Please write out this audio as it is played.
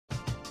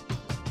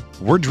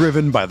We're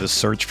driven by the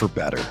search for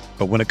better.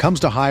 But when it comes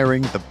to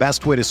hiring, the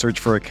best way to search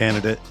for a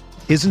candidate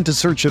isn't to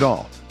search at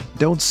all.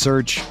 Don't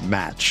search,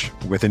 match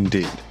with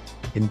Indeed.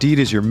 Indeed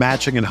is your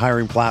matching and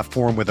hiring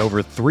platform with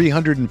over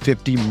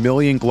 350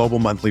 million global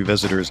monthly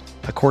visitors,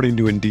 according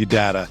to Indeed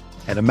data,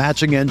 and a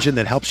matching engine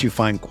that helps you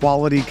find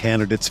quality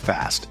candidates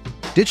fast.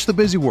 Ditch the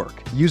busy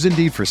work. Use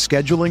Indeed for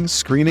scheduling,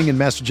 screening, and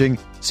messaging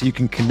so you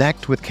can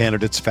connect with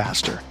candidates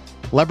faster.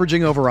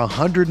 Leveraging over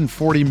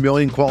 140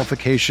 million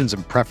qualifications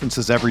and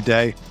preferences every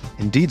day,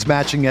 Indeed's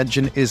matching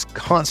engine is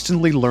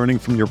constantly learning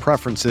from your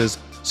preferences,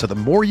 so the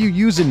more you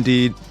use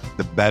Indeed,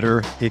 the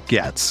better it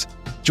gets.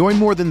 Join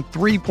more than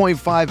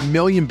 3.5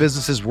 million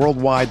businesses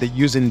worldwide that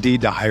use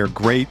Indeed to hire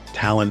great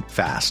talent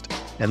fast.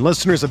 And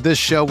listeners of this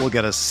show will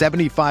get a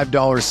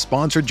 $75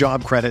 sponsored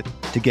job credit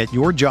to get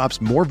your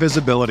jobs more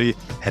visibility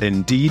at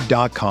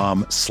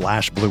Indeed.com/Blue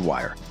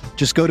Wire.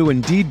 Just go to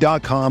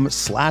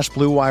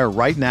Indeed.com/Blue Wire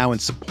right now and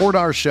support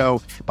our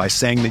show by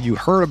saying that you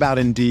heard about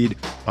Indeed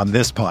on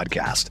this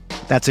podcast.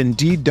 That's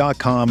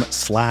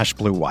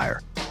Indeed.com/Blue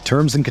Wire.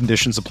 Terms and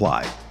conditions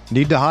apply.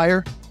 Need to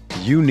hire?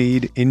 You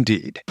need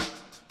Indeed.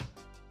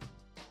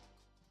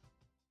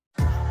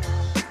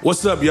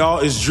 What's up, y'all?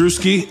 It's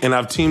Drewski, and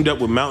I've teamed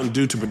up with Mountain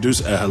Dew to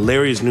produce a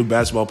hilarious new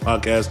basketball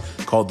podcast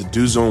called The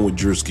Dew Zone with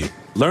Drewski.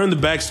 Learn the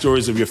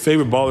backstories of your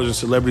favorite ballers and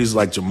celebrities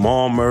like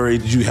Jamal Murray.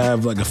 Did you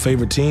have like a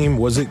favorite team?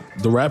 Was it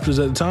the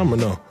Raptors at the time or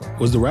no?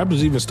 Was the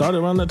Raptors even started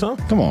around that time?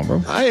 Come on,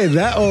 bro. I ain't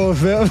that old,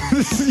 fam.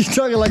 You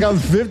talking like I'm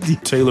 50.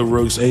 Taylor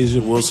Rooks, Asia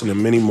Wilson,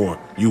 and many more.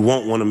 You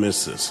won't want to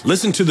miss this.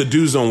 Listen to The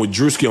Dew Zone with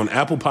Drewski on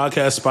Apple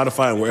Podcasts,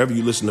 Spotify, and wherever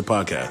you listen to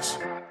podcasts.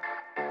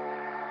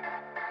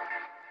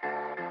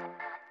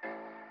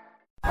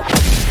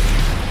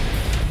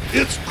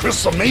 It's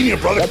Chris-a-mania,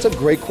 brother. That's a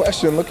great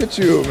question. Look at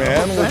you,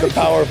 man, with the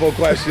powerful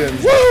questions.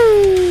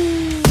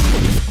 Woo!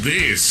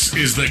 This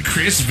is the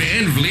Chris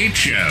Van Vliet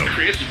Show.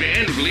 Chris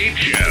Van Vliet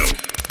Show.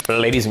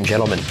 Ladies and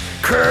gentlemen,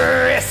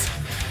 Chris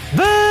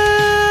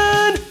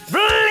Van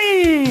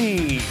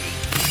Vliet.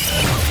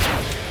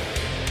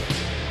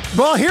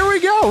 Well, here we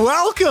go.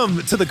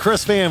 Welcome to the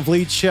Chris Van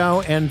Vliet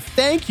Show, and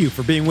thank you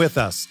for being with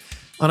us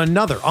on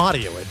another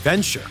audio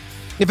adventure.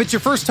 If it's your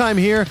first time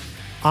here,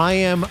 I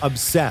am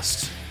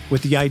obsessed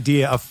with the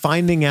idea of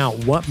finding out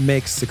what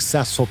makes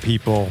successful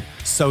people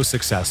so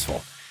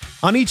successful.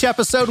 On each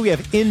episode, we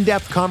have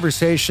in-depth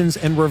conversations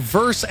and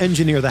reverse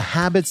engineer the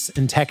habits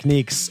and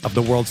techniques of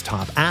the world's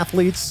top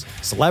athletes,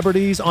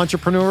 celebrities,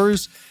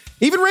 entrepreneurs,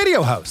 even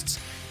radio hosts.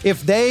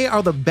 If they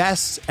are the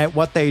best at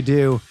what they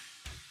do,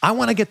 I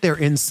want to get their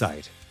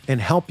insight and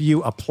help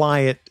you apply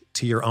it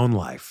to your own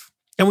life.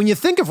 And when you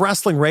think of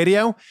wrestling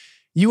radio,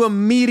 you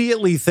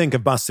immediately think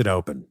of Busted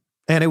Open.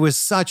 And it was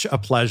such a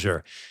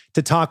pleasure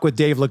to talk with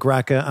Dave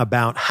LaGreca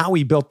about how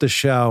he built the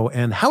show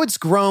and how it's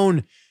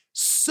grown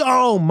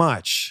so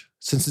much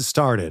since it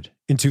started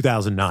in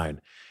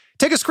 2009.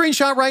 Take a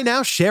screenshot right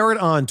now, share it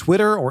on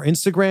Twitter or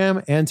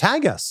Instagram, and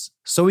tag us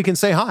so we can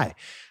say hi.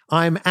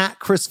 I'm at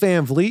Chris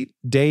Van Vliet.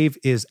 Dave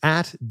is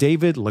at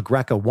David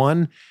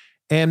LaGreca1.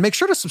 And make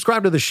sure to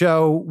subscribe to the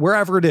show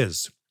wherever it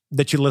is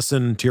that you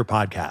listen to your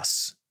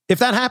podcasts. If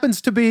that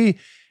happens to be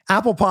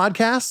Apple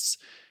Podcasts,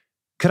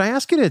 could I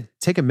ask you to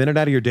take a minute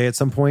out of your day at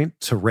some point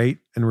to rate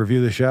and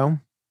review the show?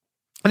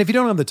 And if you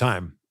don't have the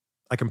time,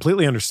 I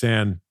completely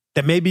understand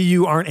that maybe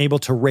you aren't able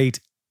to rate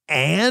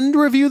and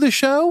review the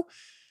show.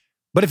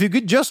 But if you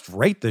could just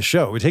rate the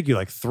show, it would take you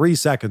like 3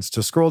 seconds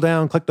to scroll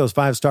down, click those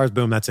 5 stars,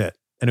 boom, that's it.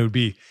 And it would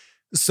be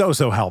so,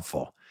 so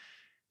helpful.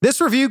 This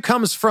review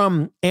comes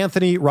from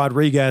Anthony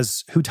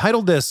Rodriguez, who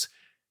titled this,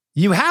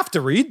 "You Have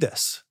to Read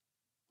This."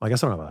 Well, I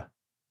guess I don't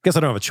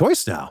have a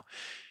choice now.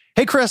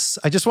 Hey, Chris,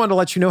 I just wanted to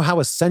let you know how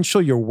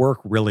essential your work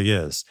really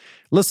is.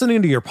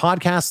 Listening to your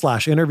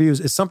podcast/interviews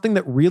is something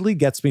that really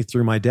gets me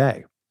through my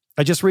day.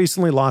 I just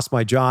recently lost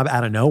my job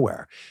out of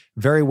nowhere,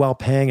 very well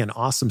paying and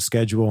awesome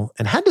schedule,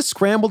 and had to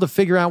scramble to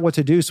figure out what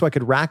to do so I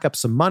could rack up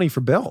some money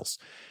for bills.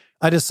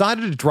 I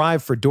decided to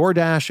drive for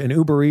DoorDash and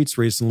Uber Eats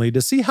recently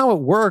to see how it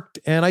worked,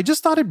 and I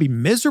just thought it'd be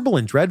miserable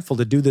and dreadful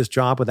to do this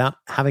job without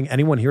having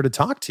anyone here to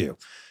talk to.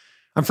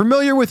 I'm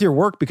familiar with your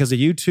work because of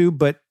YouTube,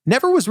 but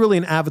never was really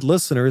an avid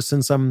listener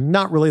since I'm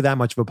not really that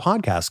much of a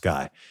podcast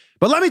guy.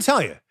 But let me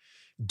tell you,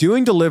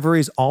 doing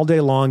deliveries all day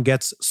long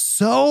gets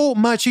so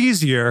much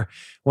easier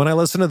when I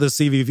listen to the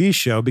CVV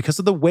show because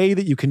of the way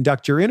that you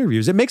conduct your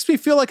interviews. It makes me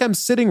feel like I'm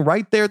sitting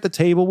right there at the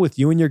table with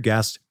you and your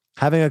guest,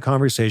 having a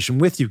conversation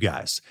with you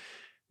guys.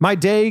 My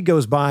day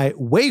goes by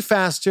way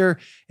faster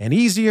and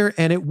easier,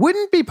 and it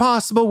wouldn't be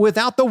possible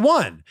without the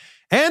one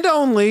and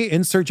only,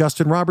 insert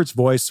Justin Roberts'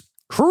 voice,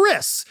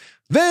 Chris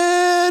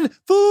Van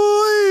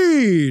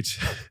Vliet.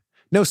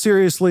 No,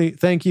 seriously,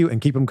 thank you,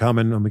 and keep them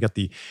coming. And we got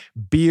the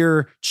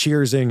beer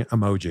cheersing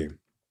emoji.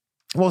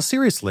 Well,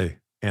 seriously,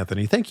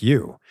 Anthony, thank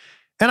you.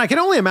 And I can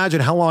only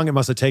imagine how long it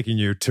must have taken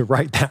you to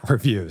write that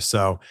review.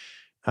 So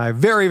I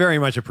very, very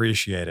much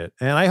appreciate it.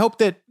 And I hope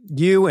that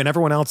you and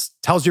everyone else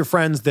tells your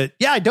friends that,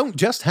 yeah, I don't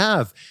just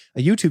have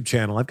a YouTube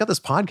channel. I've got this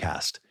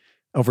podcast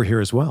over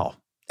here as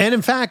well. And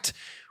in fact,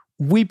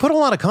 we put a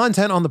lot of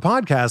content on the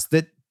podcast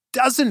that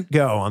doesn't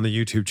go on the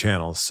YouTube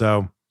channel.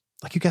 So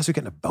like, you guys are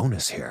getting a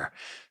bonus here.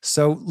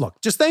 So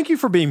look, just thank you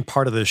for being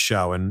part of this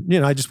show. And,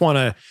 I just want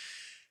to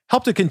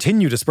help to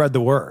continue to spread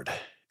the word.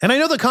 And I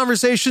know that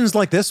conversations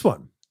like this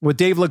one with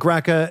Dave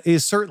LaGreca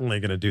is certainly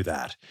going to do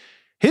that.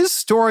 His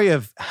story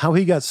of how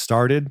he got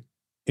started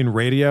in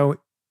radio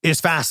is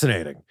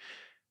fascinating.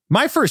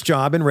 My first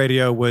job in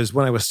radio was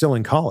when I was still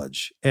in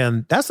college,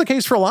 and that's the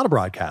case for a lot of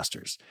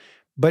broadcasters.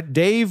 But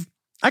Dave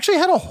actually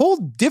had a whole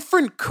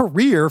different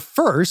career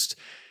first,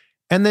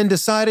 and then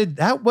decided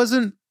that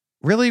wasn't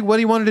really what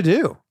he wanted to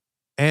do.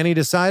 And he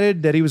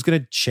decided that he was going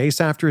to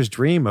chase after his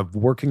dream of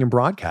working in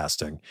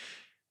broadcasting.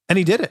 And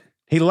he did it.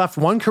 He left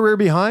one career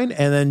behind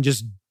and then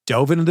just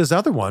dove into this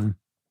other one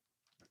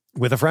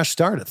with a fresh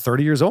start at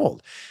 30 years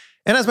old.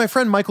 And as my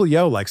friend Michael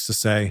Yo likes to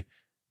say,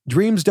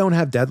 dreams don't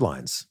have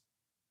deadlines.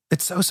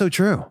 It's so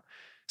true.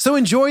 So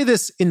enjoy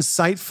this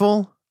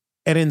insightful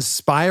and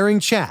inspiring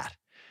chat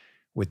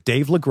with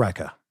Dave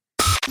LaGreca.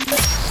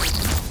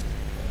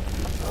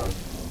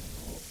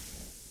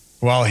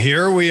 Well,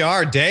 here we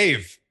are,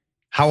 Dave.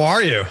 How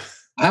are you?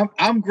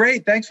 I'm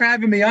great. Thanks for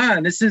having me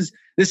on. This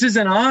is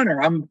an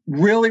honor. I'm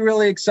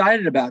really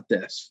excited about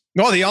this.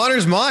 Well, the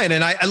honor's mine.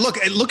 And I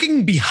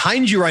looking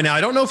behind you right now,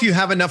 I don't know if you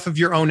have enough of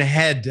your own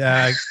head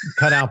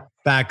cut out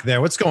back there.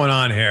 What's going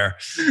on here?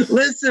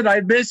 Listen,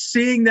 I miss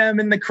seeing them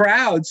in the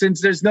crowd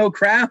since there's no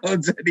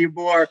crowds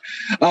anymore.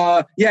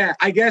 Yeah,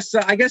 I guess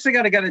I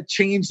gotta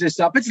change this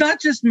up. It's not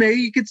just me.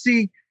 You could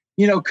see,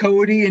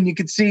 Cody, and you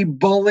could see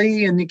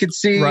Bully, and you could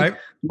see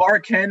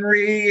Mark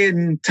Henry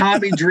and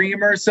Tommy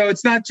Dreamer. So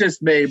it's not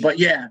just me, but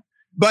yeah.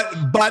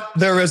 But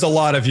there is a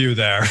lot of you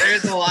there.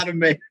 There's a lot of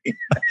me.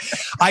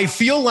 I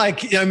feel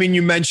like,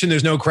 you mentioned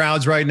there's no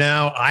crowds right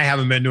now. I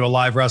haven't been to a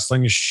live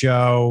wrestling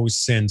show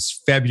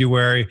since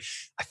February.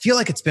 I feel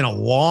like it's been a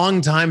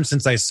long time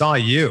since I saw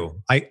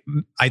you.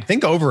 I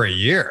think over a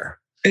year.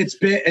 It's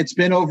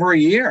been over a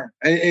year.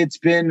 It's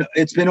been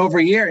over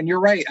a year. And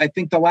you're right. I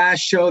think the last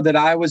show that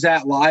I was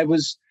at live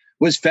was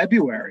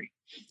February.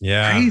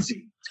 Yeah.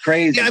 Crazy.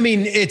 Yeah,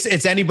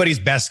 it's anybody's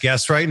best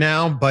guess right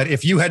now. But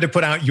if you had to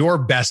put out your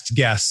best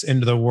guess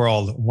into the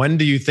world, when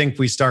do you think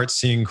we start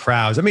seeing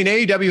crowds?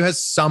 AEW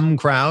has some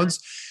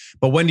crowds,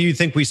 but when do you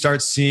think we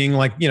start seeing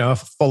a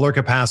fuller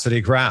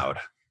capacity crowd?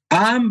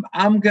 I'm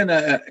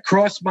gonna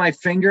cross my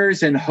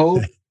fingers and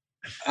hope.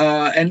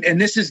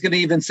 And this is going to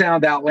even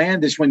sound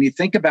outlandish when you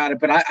think about it,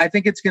 but I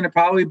think it's going to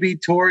probably be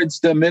towards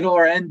the middle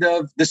or end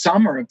of the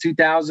summer of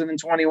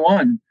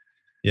 2021.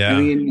 Yeah.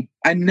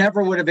 I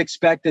never would have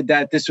expected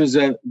that this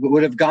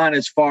would have gone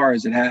as far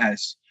as it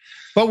has.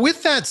 But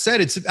with that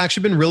said, it's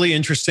actually been really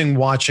interesting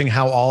watching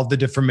how all of the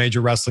different major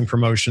wrestling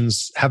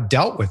promotions have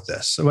dealt with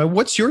this. So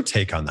what's your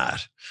take on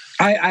that?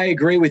 I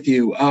agree with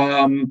you.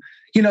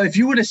 If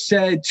you would have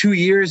said 2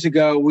 years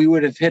ago we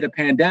would have hit a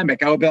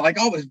pandemic, I would be like,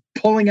 I was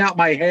pulling out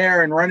my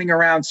hair and running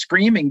around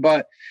screaming.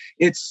 But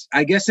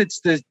I guess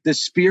it's the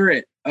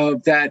spirit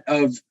of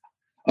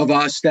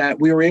us that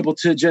we were able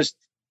to just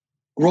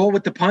roll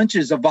with the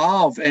punches,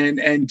 evolve,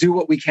 and do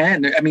what we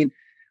can.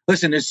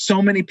 Listen, there's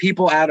so many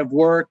people out of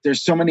work.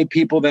 There's so many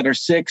people that are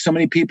sick. So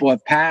many people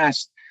have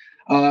passed.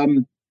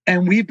 And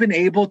we've been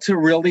able to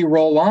really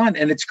roll on.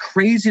 And it's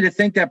crazy to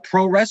think that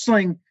pro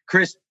wrestling,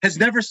 Chris, has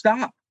never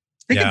stopped.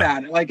 Think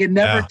about it. It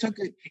never took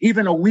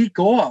even a week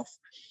off.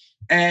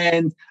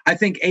 And I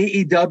think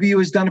AEW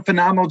has done a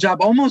phenomenal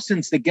job almost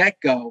since the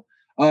get-go.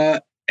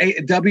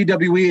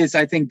 WWE has,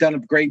 I think, done a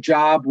great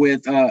job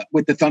with the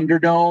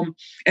Thunderdome.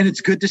 And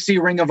it's good to see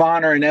Ring of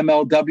Honor and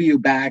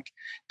MLW back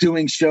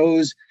doing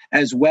shows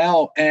as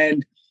well.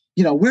 And,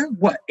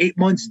 we're 8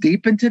 months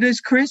deep into this,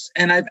 Chris?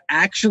 And I've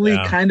actually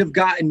kind of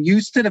gotten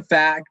used to the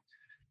fact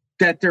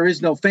that there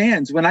is no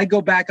fans. When I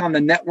go back on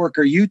the network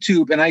or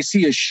YouTube and I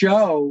see a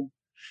show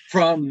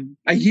from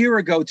a year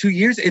ago, 2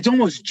 years, it's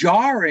almost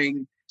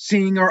jarring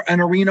seeing an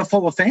arena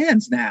full of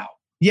fans now.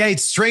 Yeah,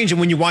 it's strange. And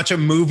when you watch a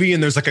movie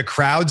and there's a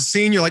crowd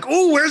scene, you're like,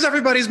 oh, where's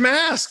everybody's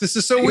mask? This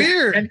is so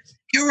weird. And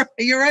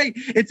you're right.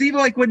 It's even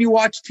like when you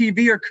watch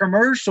TV or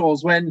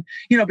commercials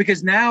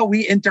because now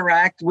we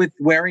interact with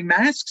wearing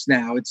masks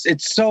now. It's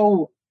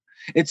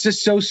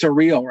just so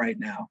surreal right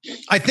now.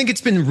 I think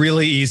it's been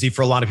really easy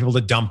for a lot of people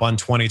to dump on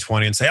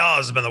 2020 and say, oh,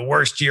 this has been the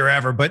worst year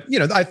ever. But,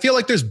 I feel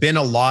like there's been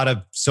a lot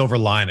of silver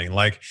lining.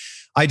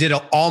 I did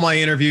all my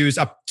interviews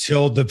up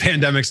till the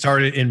pandemic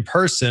started in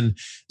person.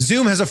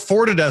 Zoom has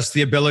afforded us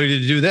the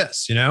ability to do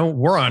this.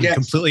 We're on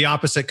completely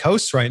opposite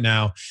coasts right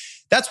now.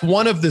 That's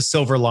one of the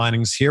silver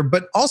linings here,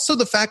 but also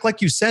the fact,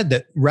 like you said,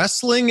 that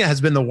wrestling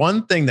has been the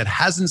one thing that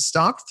hasn't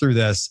stopped through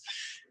this.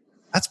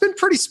 That's been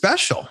pretty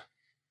special.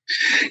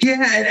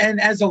 Yeah,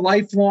 and as a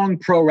lifelong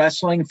pro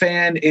wrestling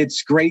fan,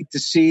 it's great to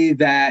see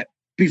that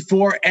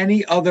before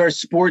any other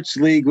sports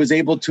league was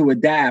able to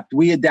adapt,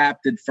 we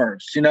adapted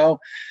first,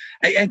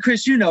 And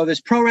Chris,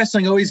 this pro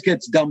wrestling always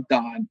gets dumped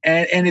on.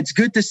 And it's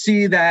good to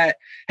see that,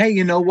 hey,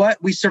 you know what?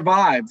 We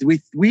survived.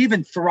 We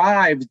even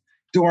thrived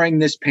during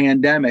this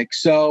pandemic.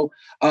 So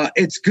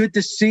it's good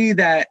to see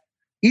that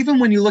even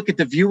when you look at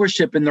the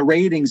viewership and the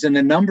ratings and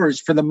the numbers,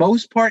 for the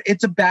most part,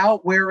 it's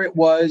about where it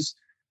was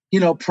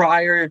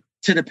prior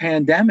to the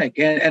pandemic.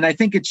 And I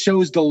think it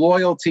shows the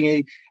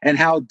loyalty and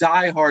how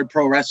diehard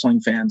pro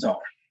wrestling fans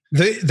are.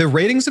 The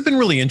ratings have been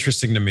really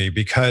interesting to me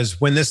because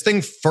when this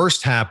thing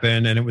first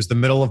happened and it was the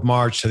middle of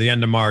March to the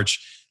end of March,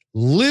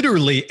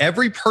 literally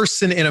every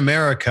person in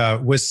America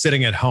was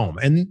sitting at home.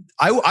 And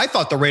I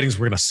thought the ratings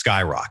were going to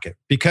skyrocket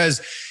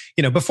because,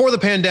 before the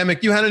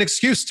pandemic, you had an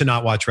excuse to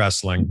not watch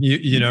wrestling.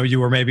 You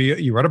were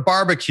at a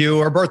barbecue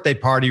or a birthday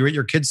party, you were at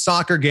your kid's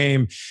soccer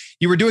game,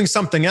 you were doing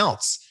something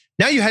else.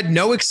 Now you had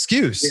no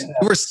excuse. Yeah.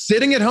 You were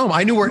sitting at home.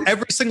 I knew where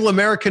every single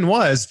American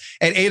was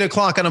at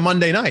 8:00 on a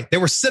Monday night. They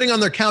were sitting on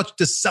their couch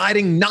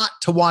deciding not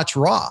to watch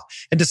Raw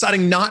and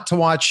deciding not to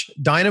watch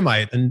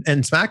Dynamite and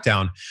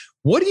SmackDown.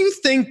 What do you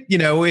think,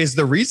 is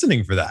the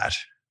reasoning for that?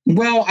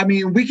 Well, I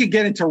mean, we could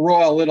get into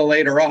Raw a little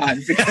later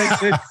on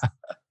because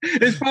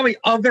there's probably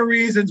other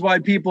reasons why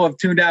people have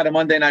tuned out of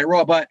Monday Night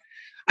Raw. But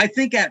I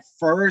think at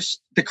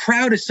first, the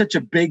crowd is such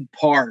a big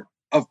part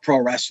of pro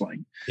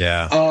wrestling.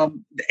 Yeah.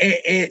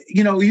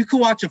 You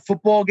could watch a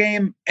football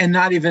game and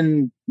not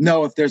even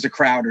know if there's a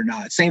crowd or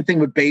not. Same thing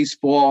with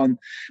baseball.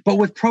 But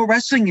with pro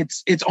wrestling,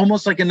 it's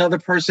almost like another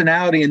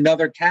personality,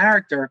 another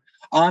character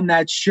on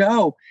that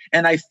show.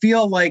 And I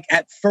feel like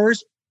at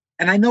first,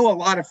 and I know a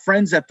lot of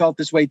friends that felt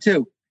this way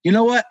too. You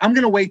know what? I'm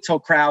going to wait till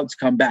crowds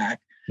come back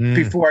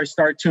before I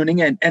start tuning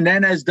in. And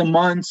then as the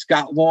months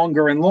got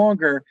longer and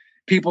longer,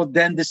 people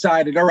then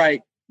decided, all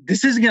right,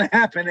 this isn't going to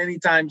happen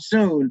anytime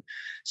soon.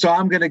 So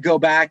I'm going to go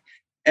back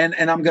and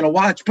I'm going to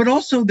watch. But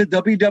also the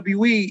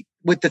WWE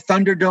with the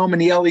Thunderdome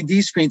and the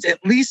LED screens,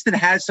 at least it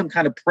has some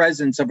kind of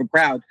presence of a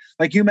crowd.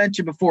 Like you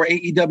mentioned before,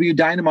 AEW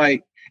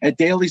Dynamite at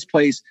Daly's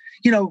Place,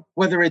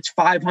 whether it's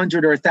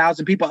 500 or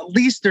 1,000 people, at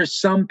least there's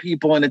some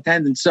people in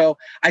attendance. So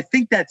I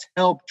think that's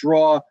helped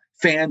draw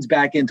fans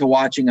back into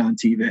watching on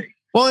TV.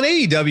 Well, and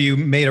AEW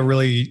made a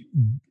really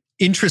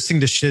interesting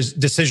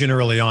decision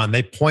early on.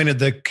 They pointed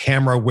the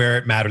camera where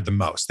it mattered the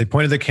most. They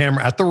pointed the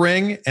camera at the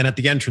ring and at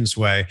the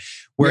entranceway.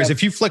 Whereas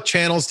if you flick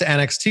channels to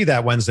NXT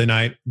that Wednesday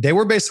night, they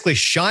were basically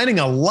shining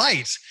a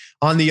light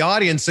on the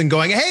audience and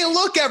going, hey,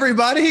 look,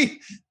 everybody,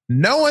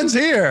 no one's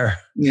here.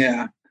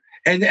 Yeah.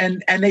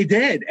 And they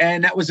did.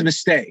 And that was a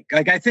mistake.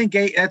 Like, I think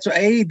that's what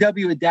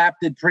AEW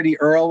adapted pretty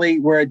early,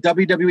 where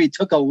WWE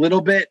took a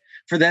little bit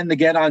for them to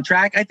get on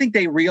track. I think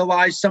they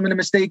realized some of the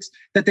mistakes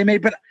that they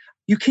made, but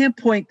you can't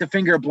point the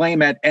finger of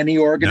blame at any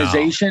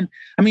organization. No.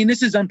 I mean,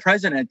 this is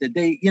unprecedented.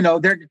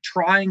 They're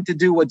trying to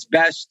do what's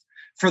best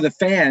for the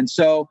fans.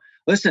 So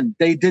listen,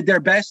 they did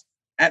their best.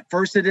 At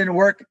first it didn't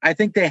work. I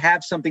think they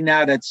have something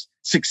now that's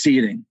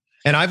succeeding.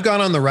 And I've gone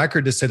on the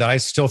record to say that I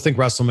still think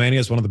WrestleMania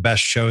is one of the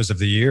best shows of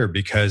the year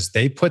because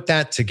they put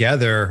that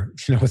together,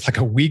 with like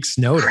a week's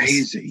notice.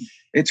 Crazy.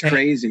 It's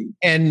crazy.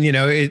 And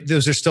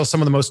those are still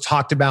some of the most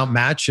talked about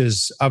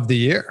matches of the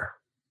year.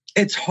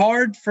 It's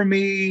hard for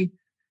me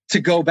to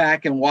go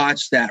back and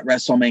watch that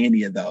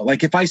WrestleMania though.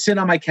 Like if I sit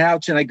on my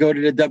couch and I go to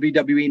the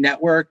WWE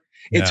Network,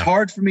 it's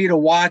hard for me to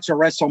watch a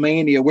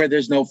WrestleMania where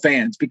there's no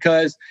fans,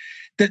 because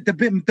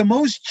the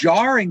most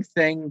jarring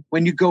thing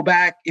when you go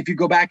back, if you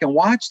go back and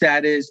watch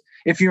that, is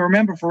if you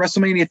remember for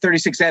WrestleMania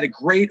 36, they had a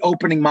great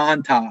opening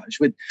montage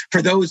with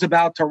For Those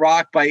About to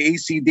Rock by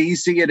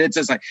AC/DC. And it's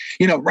just like,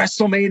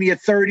 WrestleMania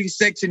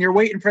 36 and you're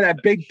waiting for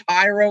that big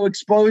pyro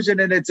explosion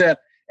and it's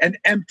an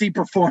empty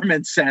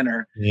performance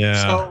center.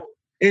 Yeah. So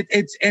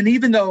and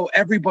even though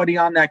everybody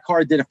on that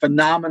card did a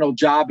phenomenal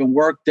job and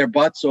worked their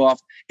butts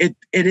off, it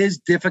is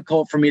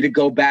difficult for me to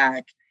go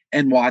back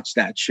and watch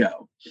that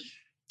show.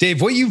 Dave,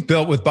 what you've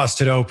built with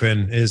Busted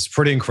Open is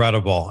pretty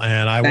incredible.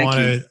 And I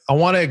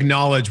want to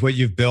acknowledge what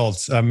you've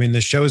built. I mean,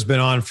 the show's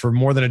been on for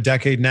more than a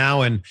decade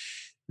now, and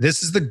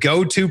this is the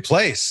go-to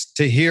place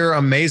to hear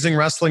amazing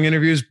wrestling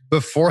interviews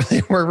before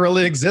they were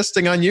really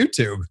existing on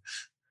YouTube.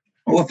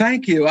 Well,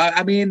 thank you.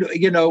 I mean,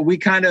 we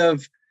kind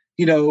of,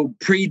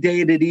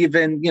 predated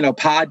even,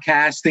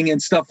 podcasting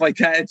and stuff like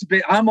that.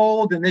 I'm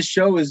old, and this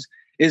show is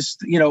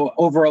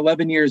over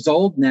 11 years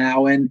old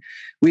now, and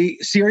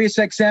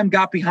SiriusXM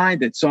got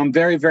behind it. So I'm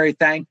very, very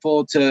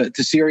thankful to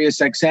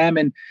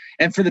SiriusXM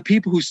and for the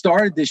people who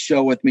started this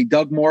show with me,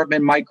 Doug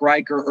Mortman, Mike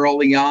Riker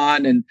early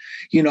on, and,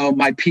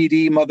 my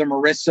PD, Mother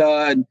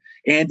Marissa, and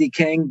Andy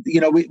King.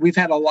 We've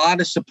had a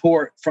lot of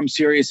support from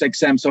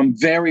SiriusXM. So I'm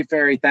very,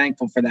 very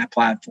thankful for that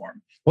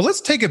platform. Well,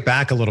 let's take it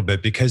back a little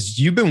bit, because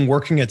you've been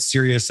working at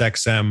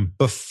SiriusXM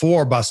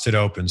before Busted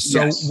Open.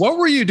 So What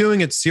were you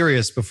doing at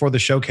Sirius before the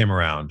show came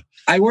around?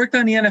 I worked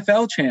on the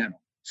NFL channel.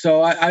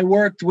 So I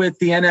worked with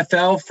the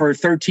NFL for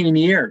 13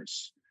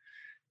 years.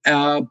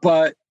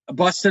 But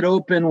Busted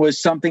Open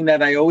was something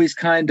that I always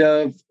kind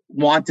of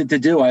wanted to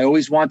do. I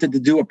always wanted to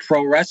do a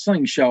pro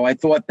wrestling show. I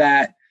thought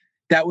that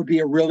would be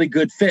a really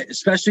good fit,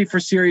 especially for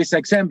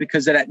SiriusXM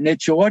because of that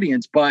niche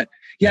audience. But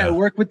I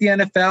worked with the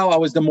NFL. I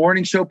was the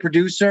morning show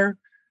producer.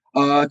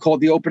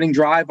 Called The Opening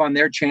Drive on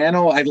their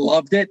channel. I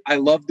loved it. I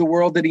loved the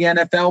world of the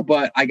NFL,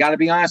 but I got to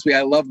be honest with you,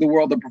 I love the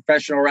world of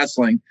professional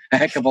wrestling a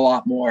heck of a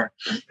lot more.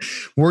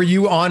 Were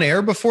you on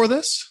air before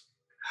this?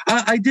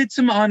 I did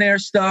some on-air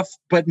stuff,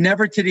 but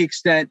never to the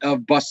extent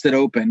of Busted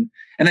Open.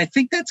 And I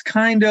think that's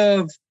kind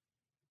of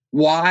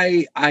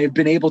why I've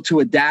been able to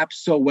adapt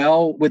so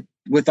well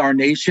with our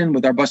nation,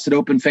 with our Busted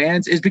Open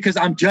fans, is because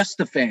I'm just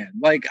a fan.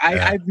 Like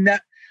I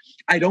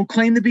don't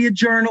claim to be a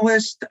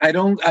journalist. I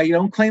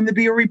don't claim to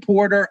be a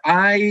reporter.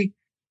 I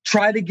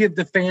try to give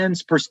the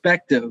fans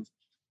perspective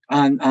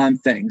on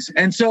things.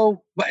 And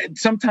so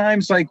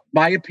sometimes like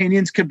my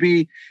opinions could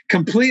be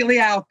completely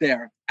out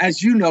there.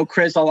 As you know,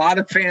 Chris, a lot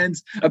of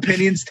fans'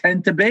 opinions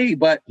tend to be,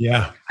 but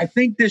yeah, I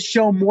think this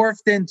show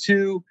morphed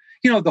into,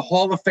 the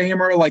Hall of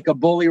Famer like a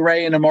Bully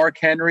Ray and a Mark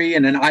Henry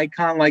and an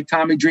icon like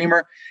Tommy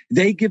Dreamer.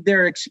 They give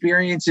their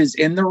experiences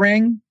in the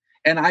ring,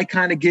 and I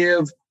kind of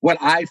give what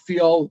I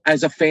feel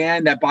as a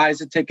fan that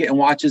buys a ticket and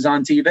watches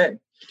on TV.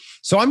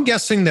 So I'm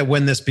guessing that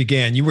when this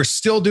began, you were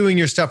still doing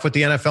your stuff with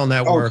the NFL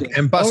Network,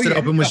 and Busted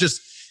Open was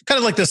just kind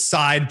of like the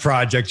side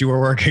project you were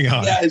working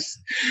on. Yes.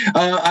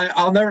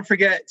 I'll never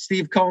forget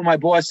Steve Cohen, my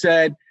boss,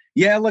 said,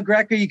 "Yeah,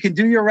 LaGreca, you can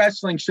do your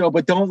wrestling show,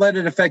 but don't let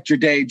it affect your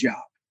day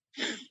job."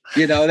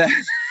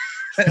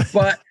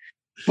 That.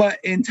 But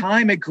in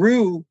time it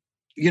grew,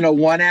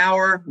 1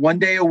 hour, 1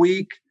 day a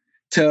week,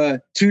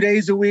 to 2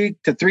 days a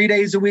week, to 3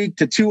 days a week,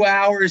 to 2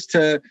 hours,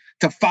 to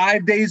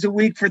 5 days a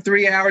week for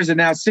 3 hours, and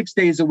now 6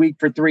 days a week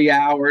for 3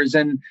 hours.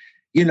 And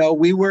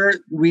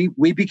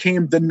we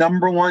became the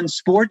number one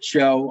sports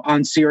show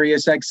on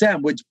Sirius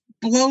XM, which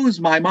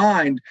blows my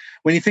mind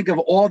when you think of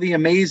all the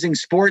amazing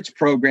sports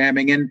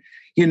programming. And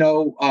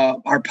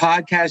our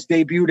podcast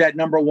debuted at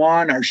number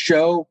one. Our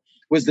show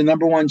was the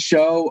number one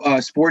show,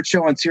 sports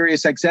show on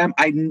Sirius XM.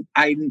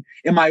 I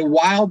in my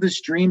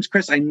wildest dreams,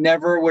 Chris, I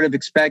never would have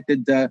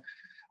expected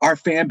our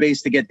fan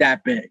base to get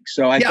that big.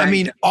 So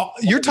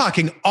you're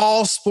talking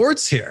all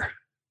sports here.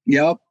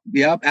 Yep,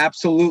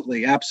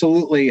 absolutely.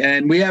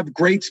 And we have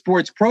great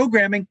sports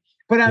programming,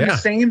 but on the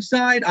same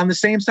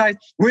side,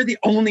 we're the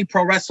only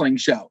pro wrestling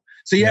show.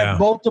 So you have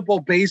multiple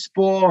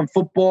baseball and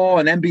football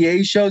and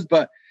NBA shows,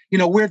 but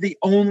we're the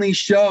only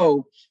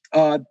show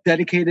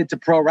dedicated to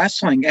pro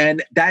wrestling.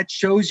 And that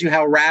shows you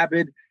how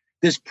rabid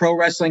this pro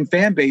wrestling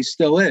fan base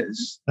still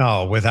is.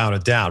 Oh, without a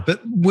doubt.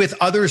 But with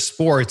other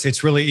sports,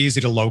 it's really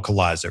easy to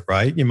localize it,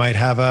 right? You might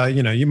have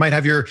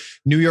your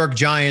New York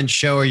Giants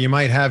show, or you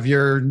might have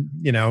your,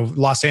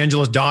 Los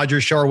Angeles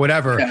Dodgers show or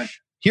whatever. Yeah.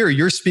 Here,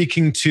 you're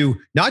speaking to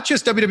not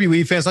just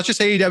WWE fans, not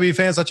just AEW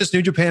fans, not just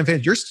New Japan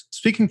fans. You're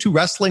speaking to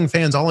wrestling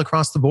fans all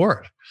across the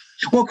board.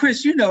 Well,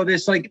 Chris, you know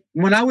this, like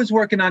when I was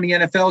working on the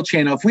NFL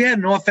channel, if we had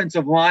an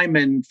offensive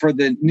lineman for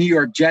the New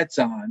York Jets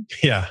on,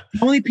 the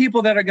only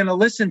people that are going to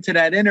listen to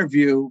that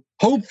interview,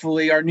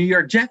 hopefully, are New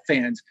York Jet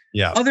fans.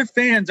 Yeah. Other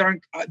fans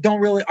aren't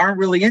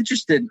really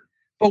interested.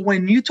 But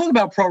when you talk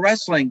about pro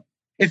wrestling,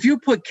 if you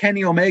put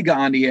Kenny Omega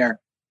on the air,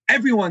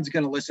 everyone's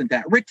going to listen to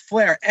that. Ric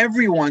Flair,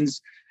 every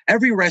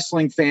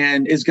wrestling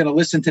fan is going to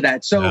listen to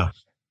that. So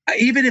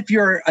even if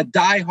you're a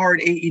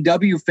diehard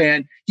AEW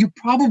fan, you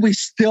probably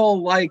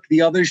still like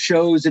the other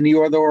shows and the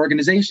other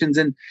organizations,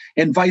 and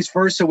vice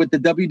versa with the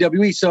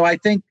WWE. So I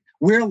think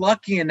we're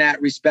lucky in that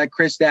respect,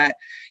 Chris, that,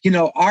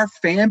 our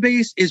fan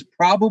base is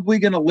probably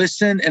going to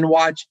listen and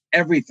watch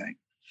everything.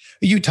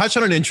 You touch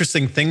on an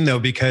interesting thing, though,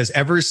 because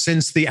ever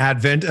since the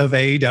advent of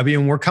AEW,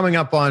 and we're coming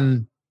up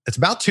on, it's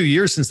about 2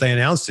 years since they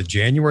announced it,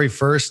 January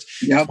 1st,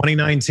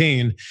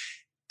 2019.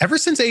 Ever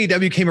since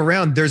AEW came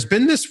around, there's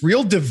been this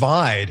real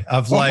divide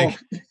of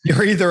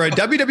you're either a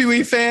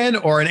WWE fan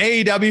or an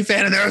AEW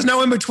fan, and there's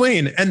no in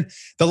between. And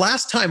the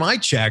last time I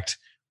checked,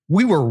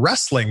 we were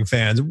wrestling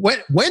fans.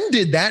 When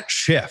did that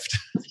shift?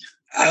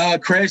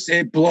 Chris,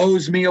 it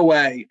blows me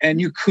away, and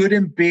you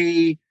couldn't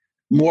be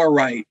more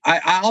right.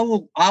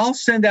 I'll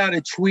send out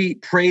a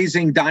tweet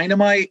praising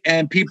Dynamite,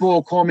 and people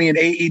will call me an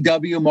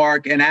AEW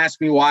mark and ask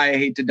me why I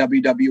hate the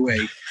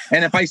WWE.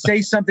 And if I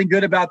say something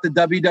good about the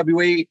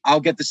WWE, I'll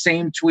get the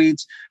same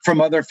tweets from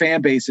other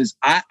fan bases.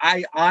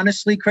 I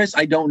honestly, Chris,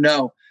 I don't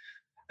know.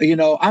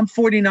 I'm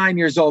 49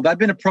 years old. I've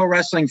been a pro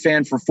wrestling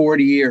fan for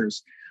 40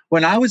 years.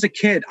 When I was a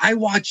kid, I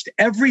watched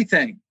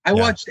everything. I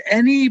watched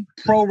any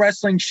pro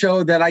wrestling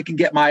show that I can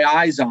get my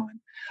eyes on.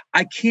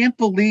 I can't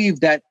believe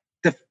that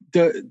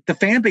the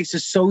fan base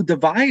is so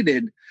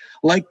divided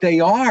like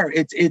they are.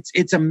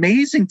 It's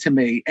amazing to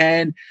me.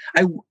 And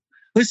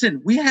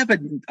listen, we have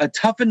a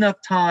tough enough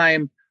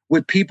time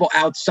with people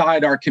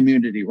outside our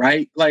community,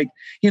 right? Like,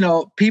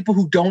 people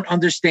who don't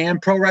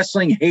understand pro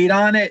wrestling hate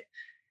on it.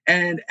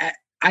 And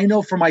I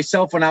know for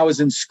myself, when I was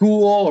in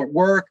school or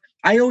work,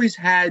 I always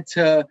had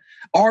to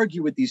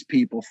argue with these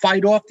people,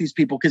 fight off these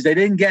people because they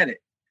didn't get it.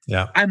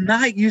 Yeah. I'm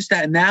not used to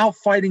that now,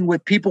 fighting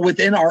with people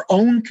within our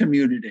own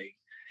community.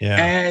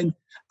 Yeah. And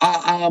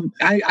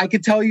I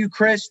can tell you,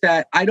 Chris,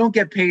 that I don't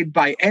get paid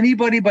by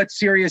anybody but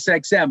Sirius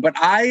XM, but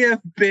I have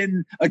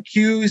been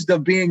accused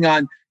of being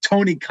on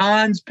Tony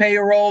Khan's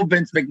payroll,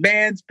 Vince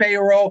McMahon's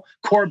payroll,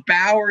 Court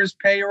Bauer's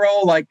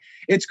payroll. Like,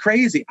 it's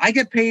crazy. I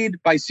get paid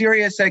by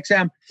Sirius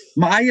XM.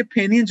 My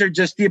opinions are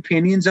just the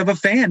opinions of a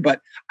fan,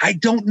 but I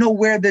don't know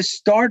where this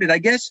started.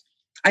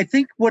 I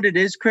think what it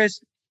is,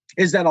 Chris,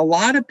 is that a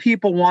lot of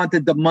people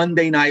wanted the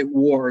Monday Night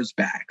Wars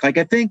back. Like,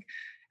 I think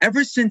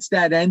ever since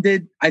that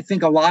ended, I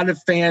think a lot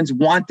of fans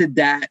wanted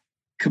that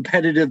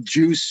competitive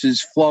juice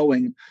is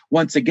flowing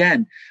once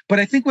again. But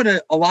I think what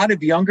a lot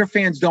of younger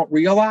fans don't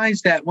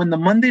realize that when the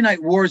Monday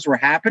Night Wars were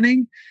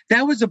happening,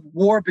 that was a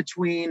war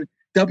between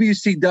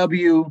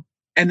WCW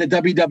and the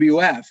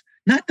WWF,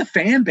 not the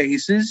fan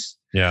bases.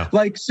 Yeah.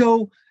 Like,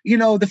 so,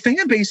 the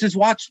fan bases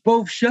watched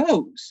both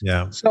shows.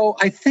 Yeah. So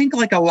I think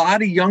like a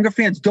lot of younger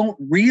fans don't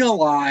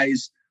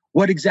realize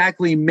what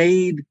exactly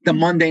made the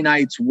Monday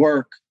Night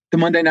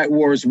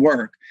Wars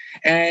work.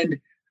 And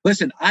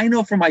listen, I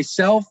know for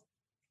myself,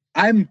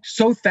 I'm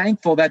so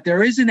thankful that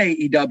there is an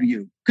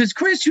AEW. Because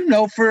Chris,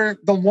 for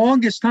the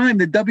longest time,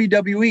 the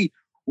WWE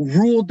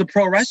ruled the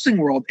pro wrestling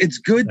world. It's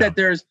good that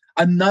there's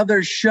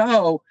another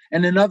show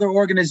and another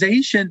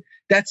organization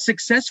that's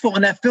successful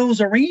and that fills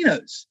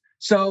arenas.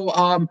 So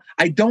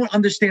I don't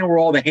understand where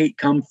all the hate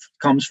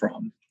comes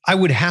from. I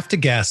would have to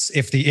guess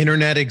if the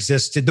internet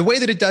existed the way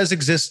that it does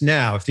exist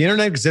now, if the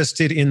internet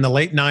existed in the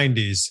late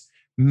 90s,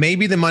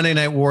 maybe the Monday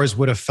Night Wars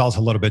would have felt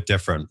a little bit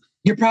different.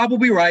 You're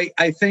probably right.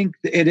 I think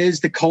it is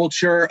the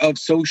culture of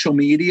social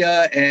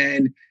media,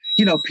 and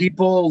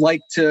people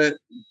like to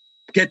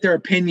get their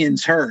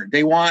opinions heard.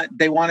 They want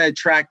to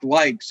attract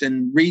likes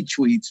and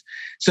retweets.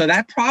 So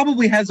that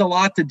probably has a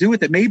lot to do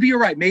with it. Maybe you're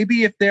right.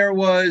 Maybe if there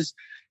was,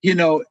 in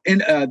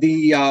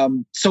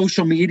the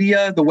social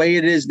media the way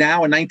it is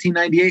now in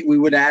 1998, we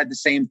would add the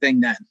same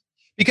thing then.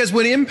 Because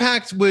when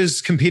Impact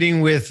was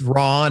competing with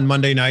Raw on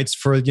Monday nights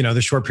for,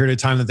 the short period of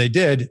time that they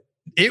did,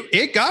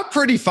 it got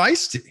pretty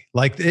feisty.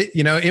 Like,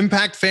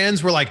 Impact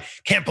fans were like,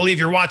 can't believe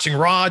you're watching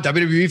Raw.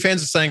 WWE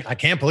fans are saying, I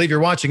can't believe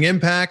you're watching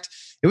Impact.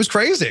 It was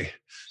crazy.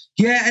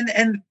 Yeah.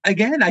 And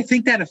again, I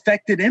think that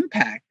affected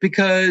Impact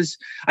because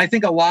I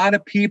think a lot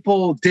of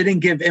people didn't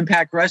give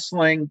Impact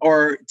Wrestling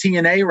or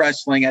TNA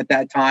Wrestling at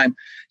that time,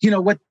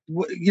 what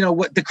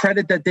the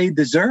credit that they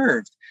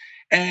deserved.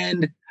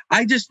 And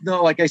I just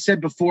know, like I said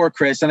before,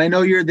 Chris, and I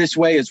know you're this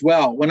way as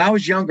well. When I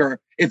was younger,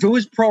 if it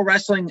was pro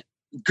wrestling,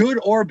 good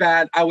or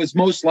bad, I was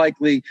most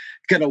likely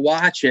going to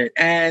watch it.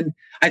 And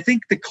I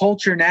think the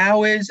culture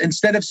now is,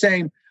 instead of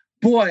saying,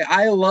 boy,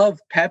 I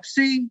love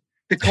Pepsi,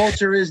 the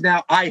culture is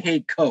now, I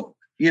hate Coke.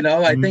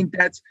 I think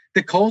that's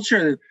the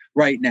culture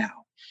right now.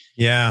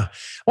 Yeah.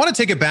 I want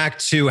to take it back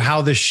to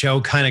how this show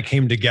kind of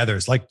came together.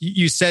 It's like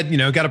you said,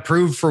 got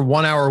approved for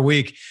 1 hour a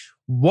week.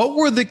 What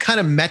were the kind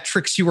of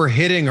metrics you were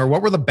hitting, or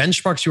what were the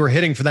benchmarks you were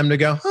hitting for them to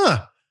go,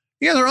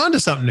 you guys are onto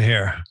something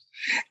here?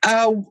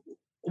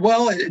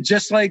 Well,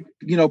 just like,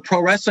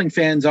 pro wrestling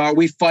fans are,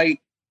 we fight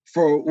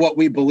for what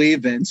we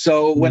believe in.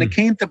 So when it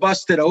came to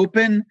Busted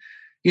Open,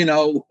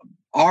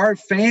 our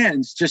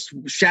fans just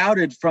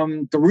shouted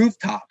from the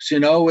rooftops,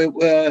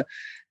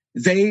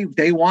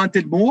 they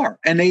wanted more,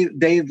 and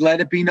they let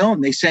it be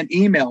known. They sent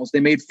emails, they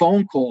made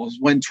phone calls.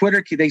 When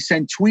Twitter, they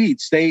sent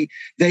tweets.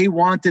 They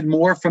wanted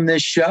more from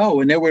this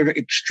show, and they were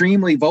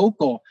extremely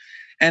vocal.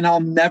 And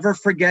I'll never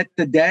forget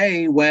the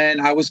day when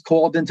I was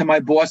called into my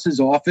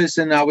boss's office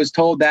and I was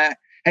told that,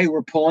 hey,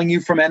 we're pulling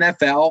you from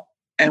NFL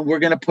and we're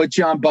going to put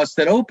you on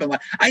Busted Open.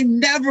 Like, I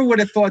never would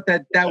have thought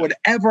that would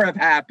ever have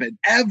happened,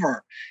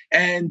 ever.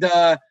 And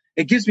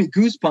it gives me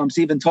goosebumps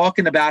even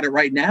talking about it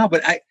right now.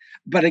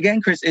 But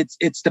again, Chris,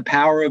 it's the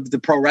power of the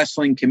pro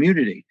wrestling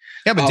community.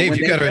 Yeah, but Dave,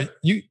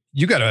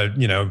 you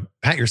gotta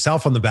pat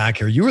yourself on the back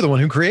here. You were the one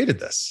who created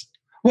this.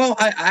 Well,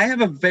 I have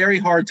a very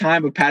hard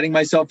time of patting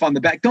myself on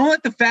the back. Don't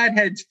let the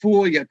fatheads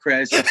fool you,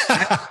 Chris.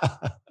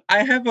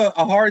 I have a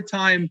hard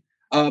time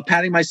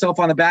patting myself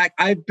on the back.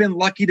 I've been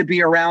lucky to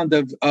be around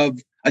of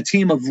a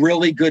team of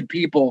really good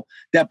people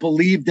that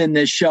believed in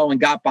this show and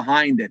got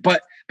behind it.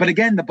 But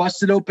again, the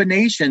Busted Open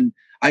Nation,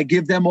 I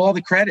give them all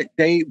the credit.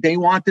 They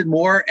wanted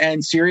more,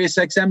 and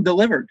SiriusXM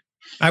delivered.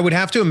 I would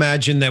have to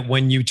imagine that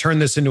when you turn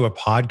this into a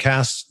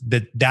podcast,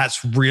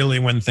 that's really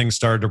when things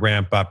started to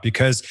ramp up,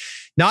 because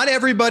not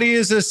everybody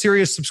is a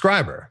Sirius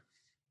subscriber.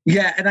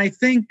 Yeah, and I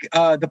think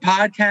the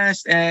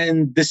podcast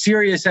and the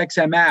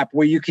SiriusXM app,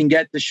 where you can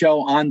get the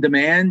show on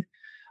demand,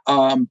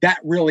 that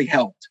really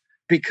helped.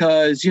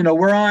 Because,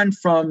 we're on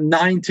from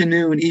 9 to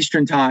noon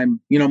Eastern time,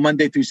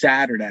 Monday through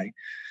Saturday.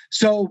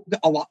 So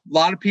a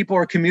lot of people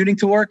are commuting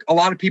to work. A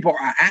lot of people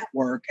are at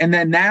work. And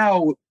then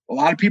now a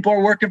lot of people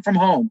are working from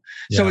home.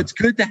 Yeah. So it's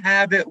good to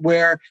have it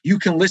where you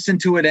can listen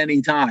to it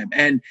anytime.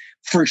 And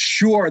for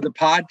sure, the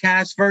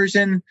podcast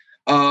version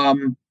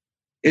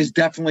is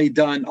definitely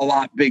done a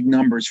lot big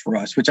numbers for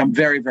us, which I'm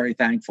very, very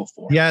thankful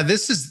for. Yeah,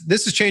 this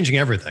is changing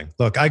everything.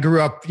 Look, I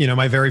grew up,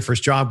 my very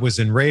first job was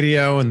in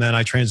radio, and then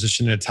I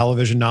transitioned into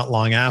television not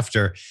long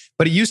after.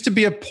 But it used to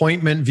be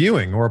appointment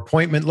viewing or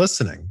appointment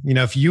listening.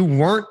 If you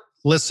weren't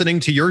listening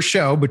to your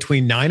show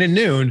between 9 and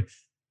noon,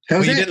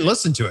 you didn't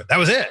listen to it. That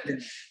was it. Yeah.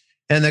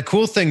 And the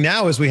cool thing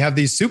now is we have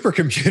these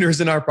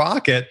supercomputers in our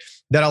pocket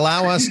that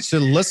allow us to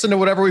listen to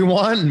whatever we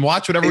want and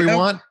watch whatever we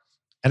want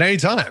at any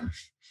time.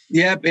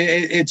 Yeah,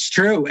 it's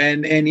true.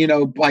 And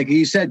like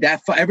you said,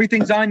 that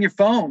everything's on your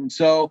phone.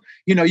 So,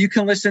 you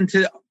can listen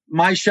to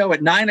my show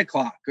at 9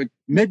 o'clock or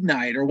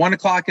midnight or 1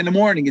 o'clock in the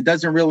morning. It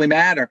doesn't really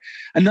matter.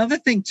 Another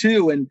thing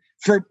too, and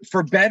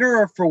for better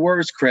or for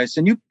worse, Chris,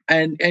 and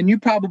you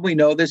probably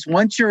know this,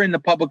 once you're in the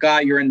public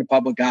eye, you're in the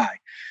public eye.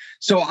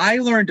 So I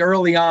learned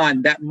early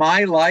on that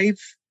my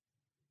life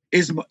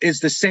is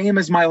the same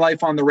as my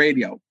life on the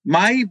radio.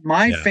 My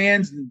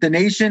fans, the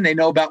nation, they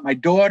know about my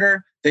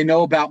daughter, they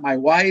know about my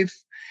wife,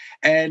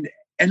 and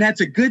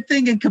that's a good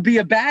thing and could be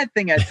a bad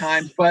thing at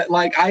times. But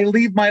like, I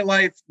leave my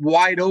life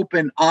wide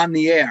open on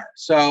the air.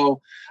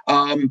 So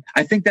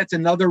I think that's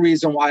another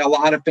reason why a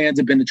lot of fans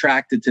have been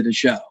attracted to the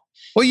show.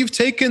 Well, you've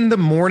taken the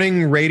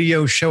morning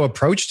radio show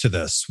approach to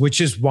this, which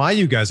is why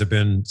you guys have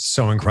been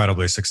so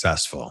incredibly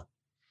successful.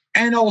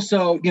 And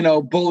also, you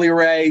know, Bully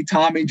Ray,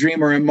 Tommy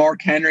Dreamer, and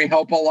Mark Henry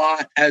help a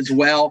lot as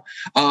well.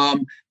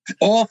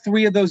 All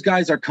three of those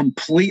guys are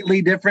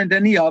completely different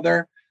than the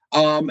other.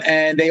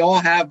 And they all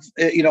have,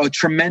 you know, a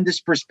tremendous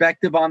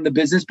perspective on the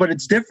business, but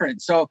it's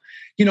different. So,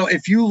 you know,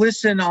 if you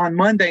listen on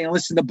Monday and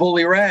listen to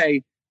Bully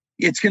Ray,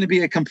 it's going to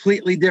be a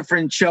completely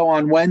different show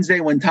on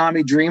Wednesday when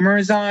Tommy Dreamer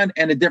is on,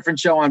 and a different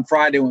show on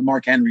Friday when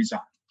Mark Henry's on.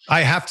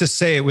 I have to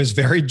say it was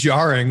very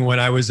jarring when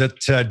I was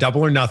at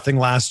Double or Nothing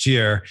last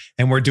year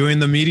and we're doing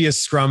the media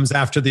scrums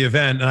after the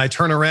event. And I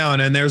turn around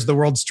and there's the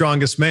world's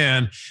strongest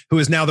man, who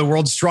is now the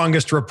world's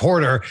strongest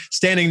reporter,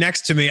 standing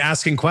next to me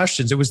asking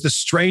questions. It was the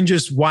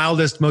strangest,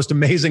 wildest, most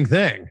amazing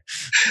thing.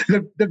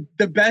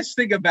 The best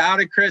thing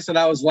about it, Chris, and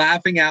I was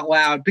laughing out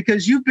loud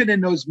because you've been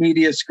in those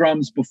media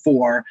scrums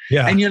before.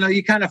 Yeah. And, you know,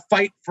 you kind of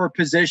fight for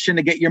position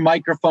to get your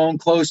microphone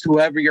close to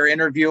whoever you're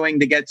interviewing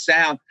to get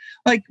sound.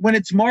 Like when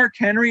it's Mark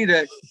Henry,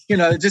 it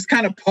just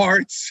kind of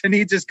parts and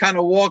he just kind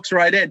of walks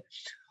right in.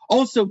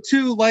 Also,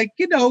 too, like,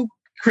 you know,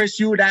 Chris,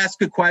 you would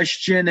ask a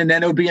question and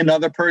then it would be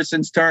another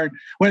person's turn.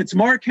 When it's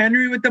Mark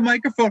Henry with the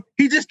microphone,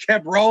 he just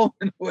kept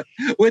rolling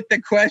with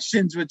the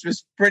questions, which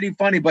was pretty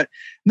funny. But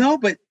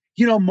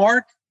you know,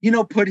 Mark, you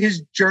know, put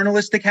his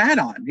journalistic hat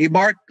on.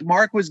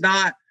 Mark was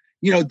not,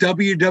 you know,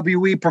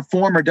 WWE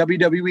performer,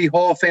 WWE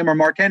Hall of Famer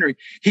Mark Henry.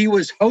 He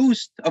was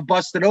host of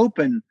Busted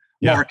Open,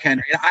 Mark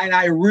Henry. And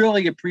I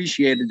really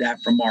appreciated that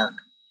from Mark.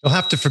 You'll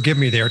have to forgive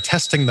me. They are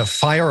testing the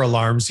fire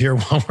alarms here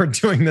while we're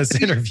doing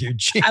this interview.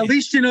 Jeez. At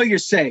least you know you're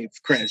safe,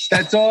 Chris.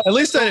 That's all. At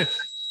least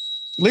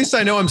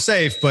I know I'm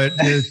safe, but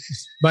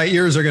my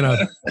ears are going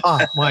to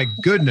pop. My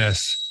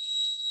goodness.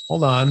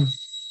 Hold on.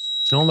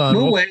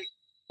 We'll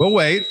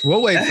wait.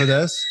 We'll wait for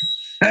this.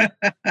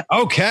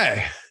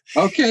 Okay.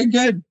 Okay,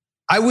 good.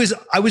 I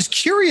was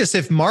curious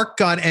if Mark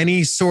got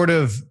any sort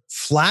of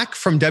flack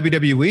from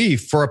WWE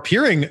for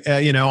appearing,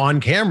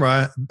 on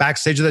camera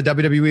backstage of the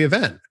WWE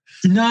event.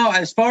 No,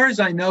 as far as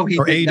I know, he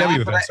or did AEW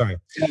not. Event, sorry.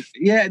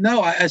 Yeah,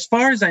 no, as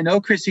far as I know,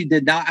 Chris, he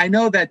did not. I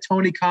know that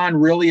Tony Khan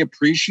really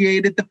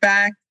appreciated the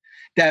fact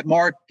that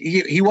Mark,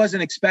 he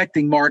wasn't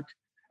expecting Mark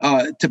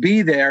to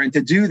be there and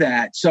to do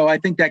that. So I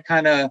think that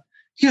kind of,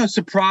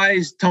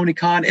 surprised Tony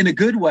Khan in a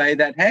good way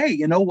that, hey,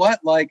 you know what?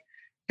 Like,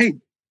 hey,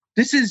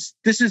 this is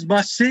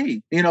must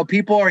see.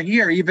 People are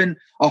here, even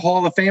a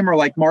Hall of Famer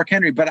like Mark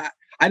Henry. But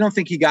I don't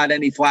think he got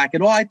any flack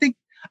at all.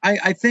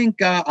 I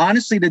think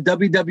honestly, the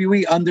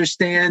WWE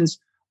understands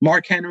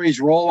Mark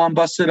Henry's role on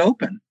Busted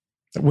Open,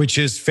 which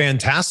is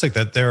fantastic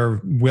that they're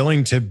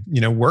willing to,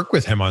 work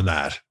with him on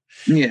that.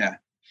 Yeah.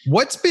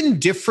 What's been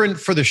different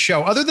for the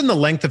show, other than the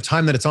length of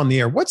time that it's on the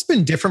air? What's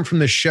been different from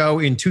the show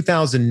in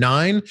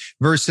 2009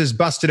 versus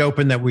Busted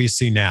Open that we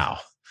see now?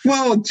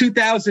 Well, in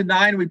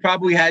 2009, we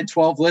probably had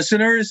 12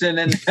 listeners. And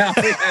then now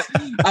we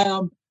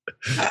have,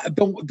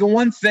 the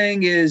one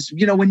thing is,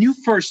 when you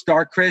first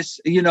start, Chris,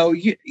 you have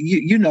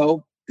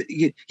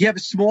a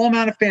small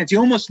amount of fans. You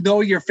almost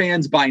know your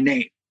fans by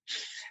name.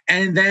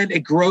 And then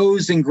it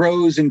grows and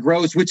grows and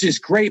grows, which is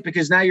great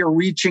because now you're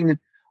reaching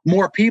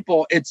more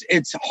people. It's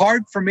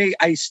hard for me.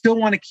 I still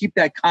want to keep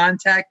that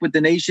contact with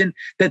the nation,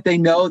 that they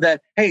know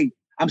that, hey,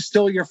 I'm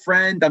still your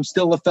friend. I'm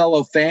still a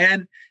fellow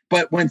fan.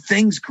 But when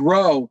things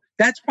grow,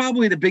 that's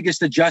probably the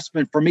biggest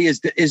adjustment for me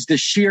is the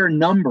sheer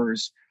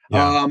numbers.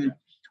 Yeah.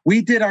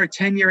 We did our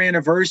 10-year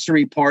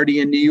anniversary party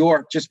in New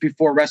York just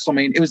before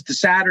WrestleMania. It was the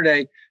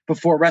Saturday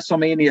before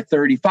WrestleMania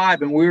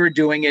 35, and we were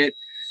doing it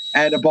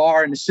at a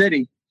bar in the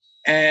city.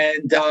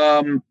 And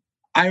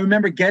I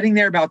remember getting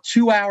there about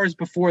 2 hours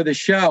before the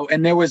show,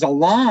 and there was a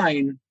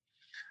line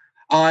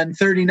on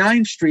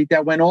 39th Street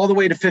that went all the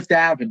way to Fifth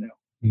Avenue.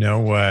 No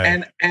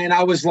way. And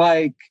I was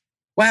like,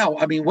 wow.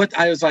 I mean, what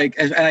I was like,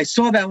 and I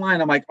saw that line.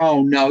 I'm like,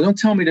 oh no, don't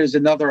tell me there's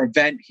another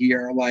event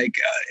here. Like,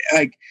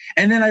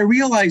 and then I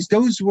realized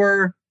those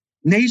were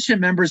nation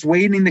members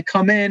waiting to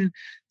come in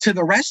to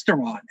the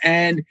restaurant.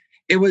 And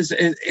it was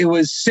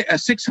a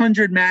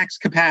 600 max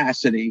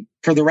capacity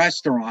for the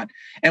restaurant.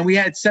 And we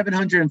had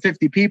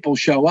 750 people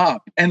show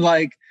up. And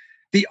like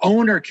the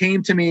owner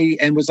came to me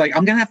and was like,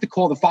 I'm going to have to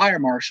call the fire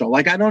marshal.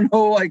 Like, I don't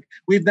know, like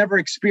we've never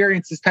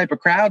experienced this type of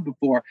crowd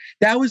before.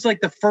 That was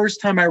like the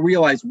first time I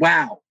realized,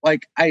 wow,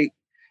 like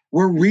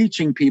we're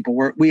reaching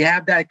people. We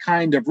have that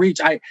kind of reach.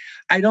 I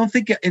don't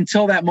think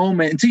until that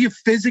moment, until you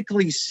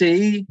physically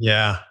see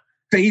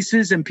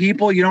faces and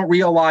people, you don't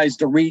realize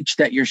the reach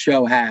that your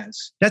show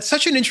has. That's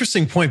such an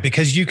interesting point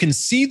because you can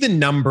see the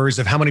numbers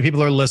of how many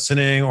people are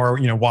listening or,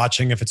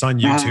 watching if it's on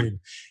YouTube.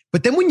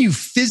 But then when you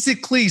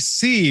physically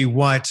see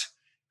what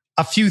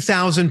a few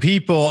thousand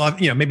people,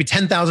 maybe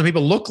 10,000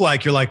 people look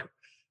like, you're like,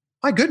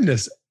 My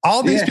goodness.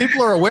 All these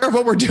people are aware of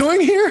what we're doing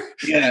here?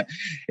 Yeah.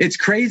 It's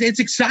crazy. It's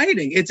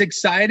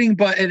exciting,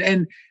 but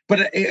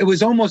it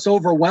was almost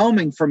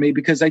overwhelming for me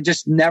because I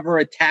just never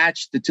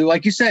attached the two.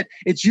 Like you said,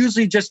 it's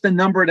usually just a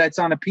number that's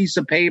on a piece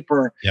of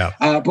paper. Yeah.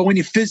 But when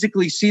you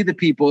physically see the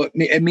people,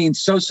 it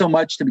means so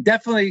much to me.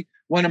 Definitely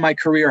one of my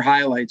career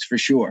highlights for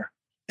sure.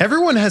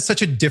 Everyone has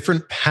such a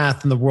different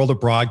path in the world of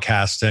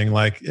broadcasting,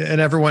 and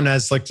everyone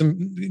has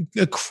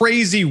a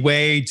crazy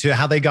way to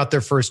how they got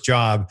their first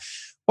job.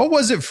 What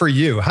was it for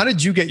you? How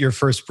did you get your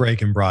first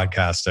break in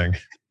broadcasting?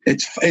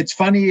 It's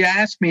funny you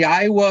ask me.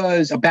 I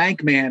was a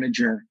bank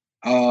manager,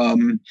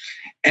 and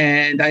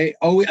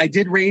I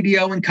did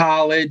radio in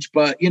college.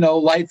 But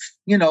life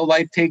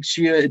takes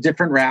you a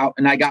different route.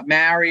 And I got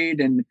married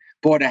and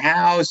bought a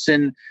house,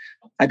 and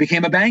I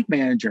became a bank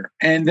manager.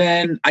 And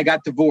then I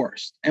got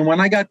divorced. And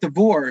when I got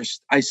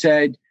divorced, I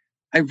said,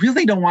 I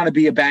really don't want to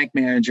be a bank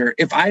manager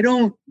if I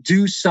don't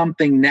do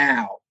something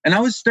now. And I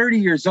was 30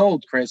 years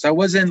old, Chris. I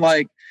wasn't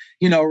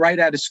right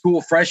out of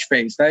school, fresh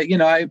faced.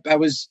 I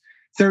was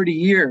 30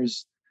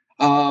 years.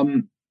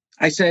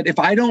 I said, if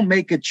I don't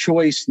make a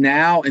choice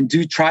now and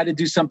try to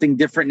do something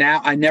different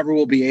now, I never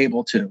will be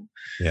able to.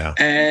 Yeah.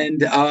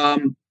 And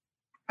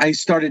I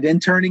started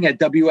interning at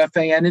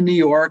WFAN in New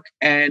York,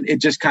 and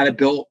it just kind of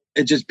built.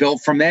 It just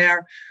built from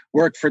there.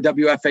 Worked for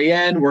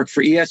WFAN, worked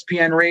for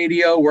ESPN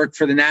Radio, worked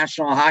for the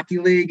National Hockey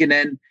League, and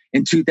then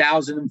in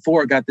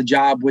 2004 got the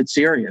job with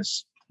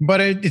Sirius.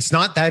 But it's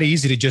not that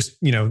easy to just,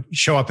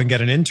 show up and get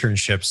an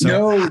internship.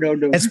 So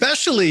No.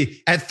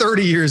 Especially at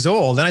 30 years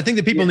old. And I think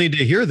that people need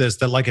to hear this,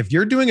 that if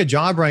you're doing a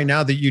job right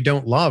now that you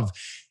don't love,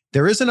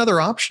 there is another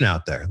option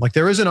out there.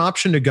 There is an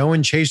option to go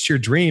and chase your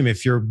dream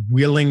if you're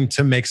willing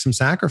to make some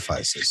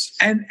sacrifices.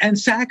 And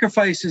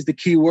sacrifice is the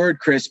key word,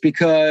 Chris,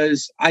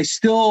 because I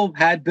still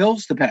had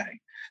bills to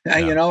pay.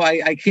 Yeah.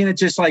 I can't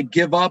just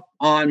give up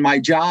on my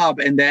job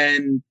and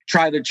then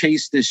try to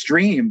chase this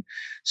dream.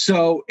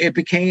 So it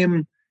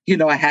became,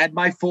 I had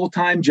my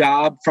full-time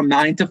job from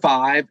 9 to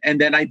 5, and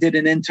then I did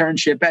an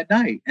internship at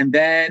night. And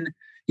then,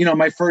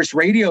 my first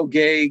radio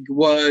gig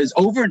was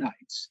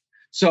overnights.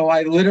 So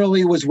I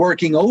literally was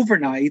working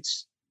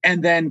overnights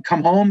and then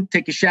come home,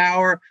 take a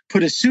shower,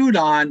 put a suit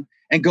on,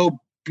 and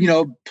go,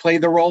 play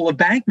the role of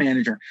bank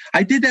manager.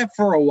 I did that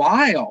for a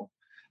while,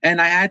 and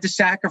I had to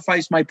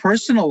sacrifice my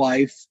personal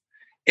life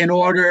in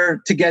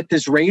order to get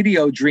this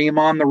radio dream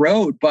on the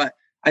road. But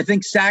I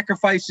think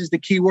sacrifice is the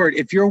key word.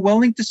 If you're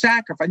willing to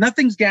sacrifice,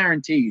 nothing's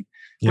guaranteed.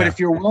 But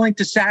if you're willing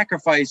to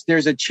sacrifice,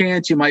 there's a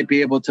chance you might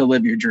be able to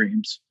live your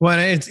dreams. Well,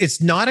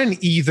 it's not an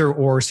either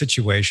or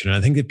situation.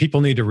 I think that people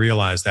need to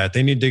realize that.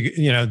 They need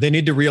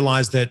to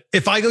realize that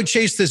if I go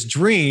chase this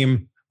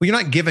dream, well, you're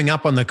not giving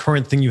up on the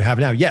current thing you have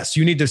now. Yes,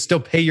 you need to still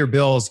pay your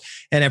bills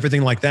and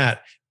everything like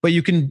that, but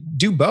you can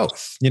do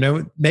both.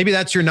 Maybe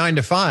that's your 9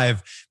 to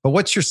 5, but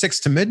what's your 6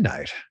 to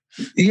midnight?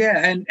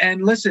 Yeah.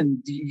 And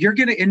listen, you're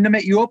going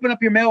to, you open up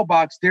your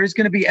mailbox, there's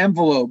going to be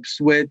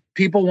envelopes with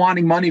people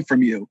wanting money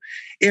from you.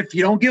 If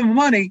you don't give them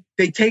money,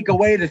 they take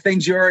away the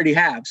things you already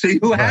have. So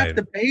you have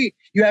to pay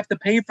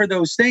for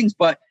those things,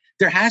 but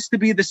there has to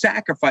be the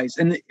sacrifice,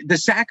 and the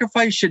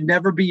sacrifice should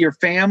never be your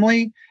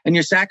family, and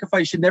your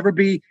sacrifice should never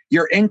be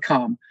your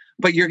income,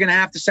 but you're going to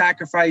have to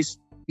sacrifice,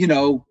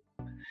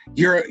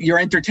 your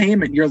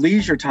entertainment, your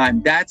leisure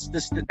time. That's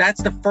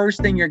the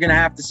first thing you're going to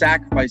have to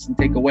sacrifice and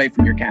take away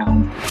from your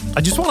calendar.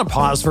 I just want to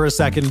pause for a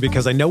second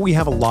because I know we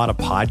have a lot of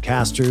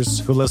podcasters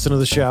who listen to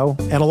the show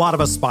and a lot of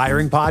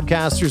aspiring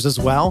podcasters as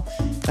well.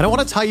 And I want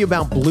to tell you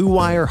about Blue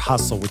Wire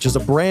Hustle, which is a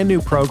brand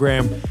new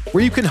program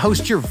where you can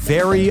host your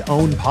very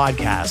own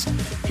podcast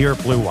here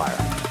at Blue Wire.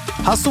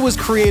 Hustle was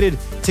created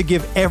to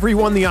give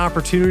everyone the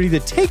opportunity to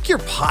take your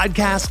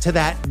podcast to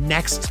that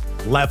next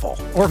level.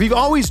 Or if you've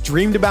always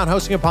dreamed about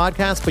hosting a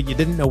podcast, but you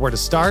didn't know where to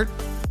start,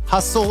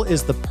 Hustle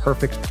is the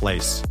perfect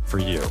place for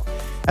you.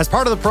 As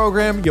part of the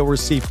program, you'll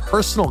receive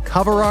personal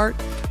cover art.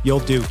 You'll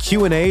do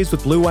Q&As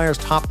with Blue Wire's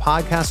top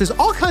podcasters,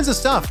 all kinds of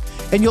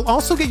stuff. And you'll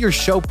also get your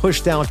show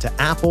pushed out to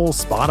Apple,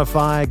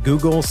 Spotify,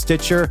 Google,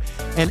 Stitcher,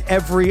 and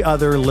every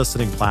other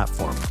listening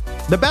platform.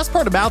 The best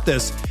part about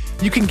this,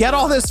 you can get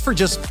all this for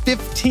just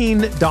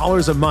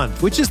 $15 a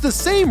month, which is the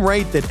same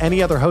rate that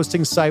any other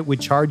hosting site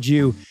would charge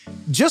you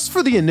just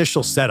for the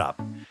initial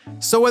setup.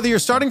 So whether you're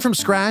starting from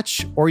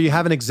scratch or you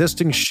have an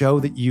existing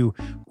show that you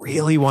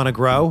really want to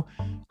grow,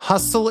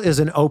 Hustle is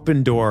an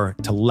open door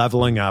to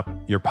leveling up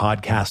your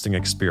podcasting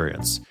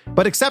experience.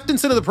 But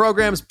acceptance into the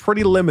program is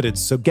pretty limited,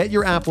 so get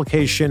your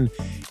application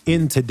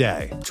in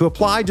today. To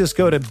apply, just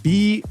go to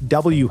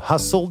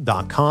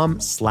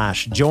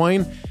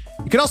bwhustle.com/join.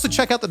 You can also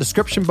check out the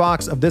description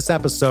box of this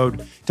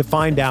episode to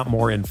find out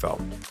more info.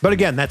 But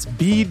again, that's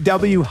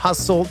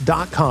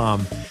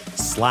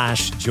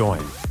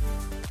bwhustle.com/join.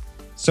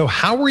 So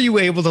how were you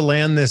able to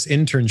land this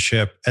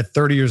internship at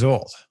 30 years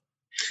old?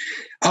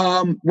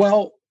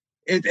 Well,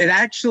 it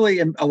actually,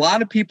 a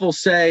lot of people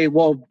say,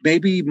 well,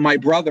 maybe my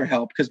brother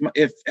helped, because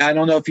I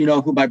don't know if you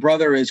know who my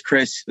brother is,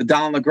 Chris,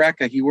 Don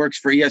LaGreca. He works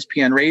for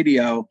ESPN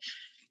Radio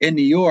in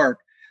New York.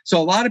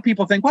 So a lot of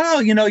people think,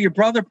 well, your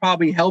brother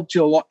probably helped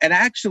you a lot. It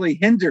actually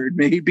hindered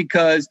me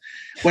because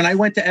when I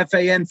went to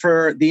FAN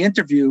for the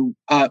interview,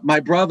 my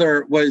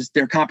brother was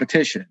their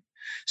competition.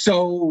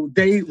 So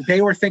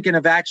they were thinking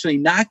of actually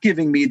not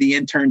giving me the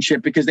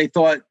internship because they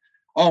thought,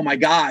 oh my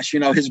gosh,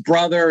 his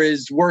brother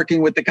is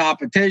working with the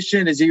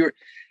competition.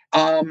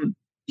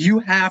 You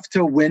have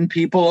to win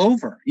people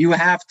over. You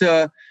have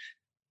to,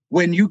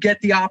 when you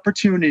get the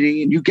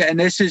opportunity and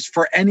this is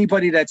for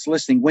anybody that's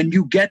listening, when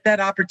you get that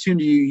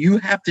opportunity, you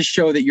have to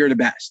show that you're the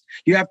best.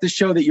 You have to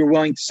show that you're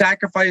willing to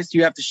sacrifice.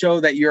 You have to show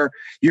that you're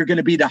going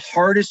to be the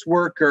hardest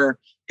worker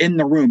in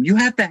the room. You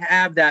have to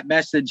have that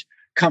message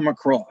come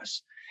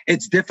across.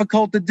 It's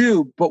difficult to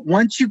do, but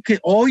once you get,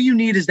 all you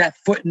need is that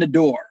foot in the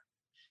door.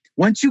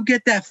 Once you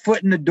get that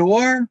foot in the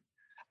door,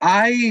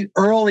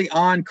 early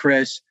on,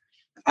 Chris,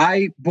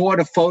 I bought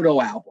a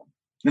photo album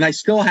and I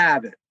still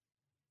have it.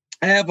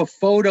 I have a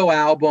photo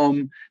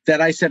album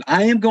that I said,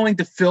 I am going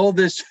to fill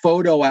this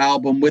photo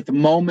album with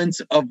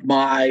moments of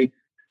my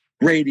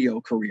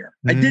radio career.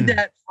 I did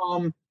that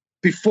from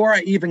before I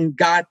even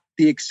got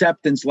the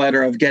acceptance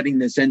letter of getting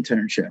this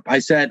internship. I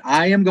said,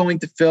 I am going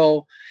to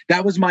fill,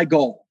 that was my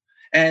goal.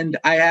 And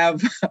I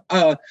have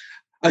a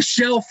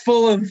shelf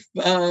full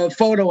of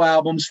photo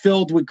albums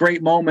filled with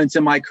great moments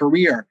in my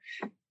career.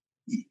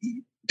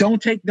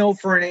 Don't take no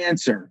for an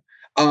answer.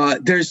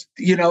 There's,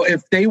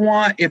 if they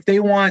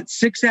want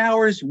 6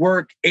 hours,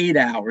 work 8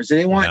 hours. If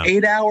they want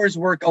 8 hours,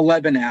 work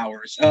 11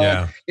 hours.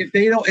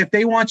 If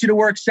they want you to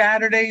work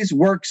Saturdays,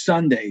 work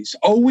Sundays.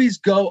 Always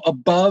go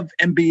above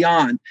and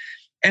beyond.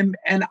 And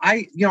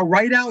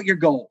write out your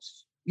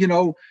goals.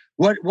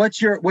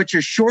 What's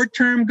your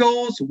short-term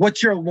goals?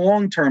 What's your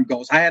long-term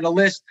goals? I had a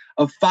list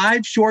of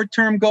 5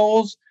 short-term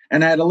goals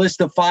and I had a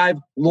list of 5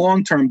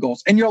 long-term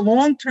goals. And your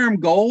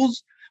long-term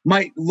goals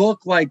might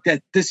look like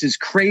that this is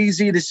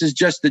crazy, this is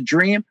just a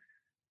dream,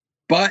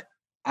 but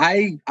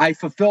I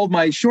fulfilled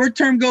my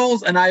short-term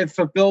goals and I have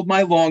fulfilled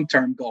my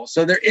long-term goals.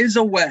 So there is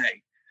a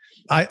way.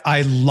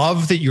 I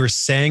love that you're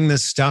saying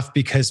this stuff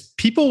because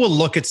people will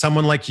look at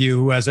someone like you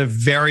who has a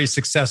very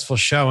successful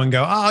show and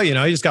go, oh, you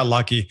just got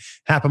lucky,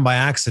 happened by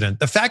accident.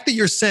 The fact that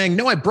you're saying,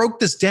 no, I broke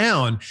this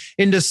down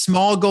into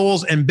small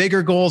goals and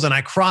bigger goals and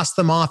I crossed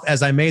them off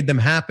as I made them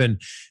happen.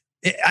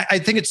 I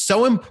think it's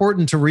so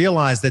important to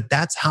realize that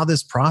that's how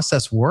this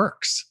process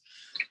works.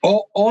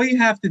 All you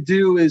have to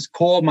do is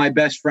call my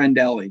best friend,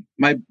 Ellie.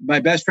 My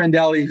best friend,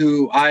 Ellie,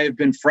 who I've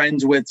been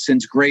friends with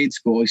since grade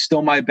school. He's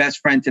still my best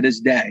friend to this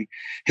day.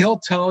 He'll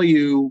tell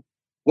you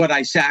what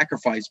I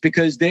sacrificed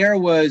because there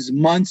was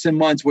months and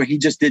months where he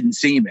just didn't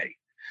see me.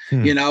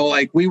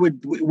 Like we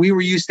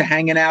were used to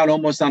hanging out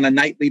almost on a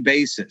nightly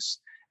basis.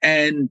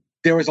 And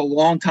there was a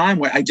long time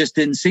where I just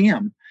didn't see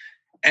him.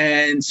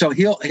 And so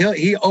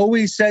he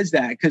always says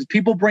that because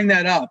people bring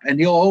that up and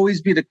he'll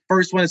always be the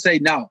first one to say,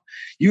 no,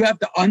 you have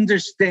to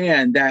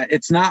understand that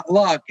it's not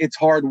luck, it's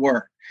hard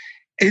work.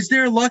 Is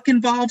there luck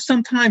involved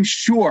sometimes?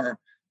 Sure.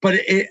 But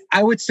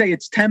I would say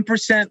it's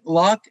 10%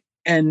 luck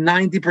and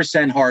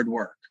 90% hard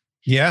work.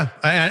 Yeah.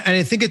 And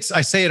I think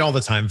I say it all the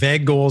time,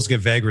 vague goals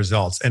get vague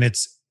results. And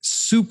it's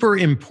super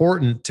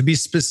important to be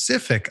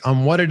specific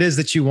on what it is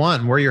that you want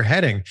and where you're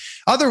heading.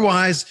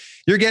 Otherwise,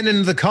 you're getting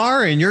into the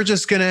car and you're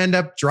just going to end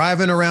up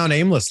driving around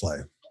aimlessly.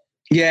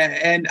 Yeah.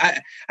 And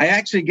I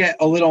actually get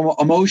a little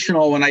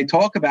emotional when I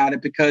talk about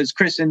it because,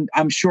 Chris, and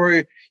I'm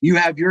sure you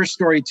have your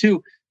story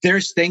too.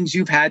 There's things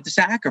you've had to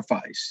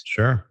sacrifice.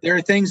 Sure. There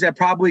are things that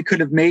probably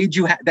could have made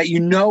you,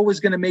 that was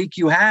going to make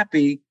you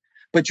happy,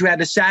 but you had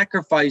to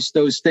sacrifice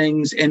those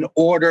things in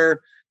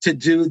order to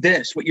do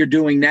this, what you're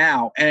doing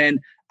now. And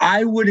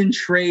I wouldn't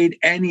trade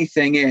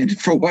anything in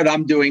for what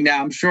I'm doing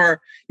now. I'm sure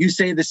you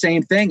say the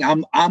same thing.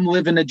 I'm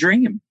living a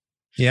dream.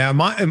 Yeah,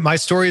 my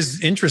story is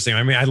interesting.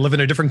 I mean, I live in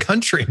a different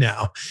country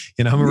now.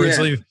 I'm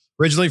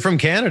originally from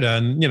Canada,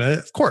 and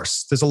of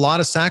course, there's a lot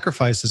of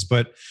sacrifices.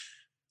 But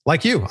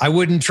like you, I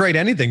wouldn't trade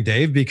anything,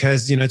 Dave,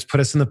 because it's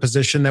put us in the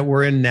position that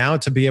we're in now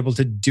to be able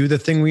to do the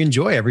thing we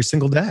enjoy every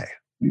single day.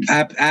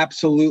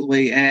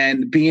 Absolutely,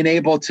 and being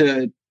able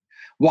to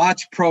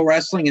watch pro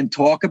wrestling and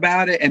talk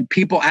about it and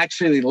people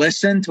actually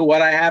listen to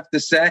what I have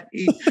to say.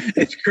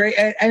 It's great.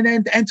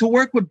 And to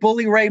work with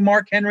Bully Ray,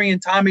 Mark Henry,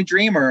 and Tommy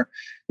Dreamer,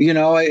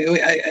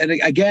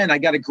 again, I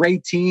got a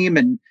great team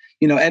and,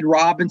 Ed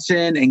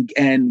Robinson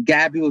and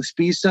Gabby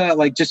Laspisa,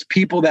 like just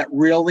people that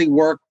really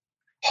work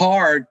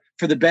hard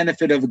for the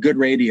benefit of a good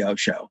radio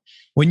show.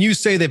 When you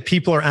say that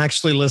people are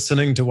actually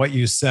listening to what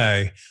you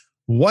say,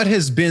 what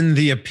has been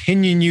the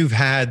opinion you've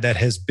had that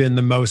has been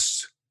the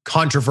most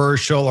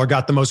controversial or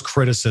got the most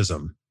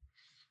criticism?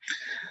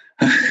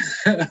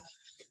 There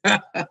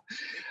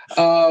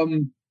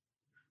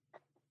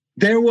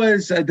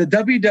was the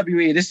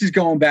WWE. This is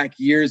going back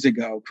years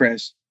ago,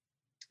 Chris.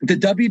 The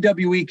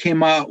WWE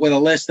came out with a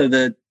list of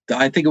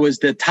I think it was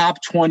the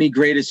top 20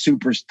 greatest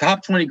superstars.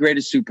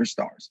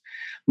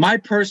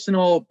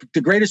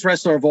 The greatest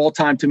wrestler of all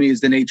time to me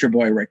is the Nature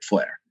Boy, Ric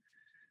Flair.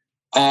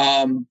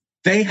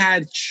 They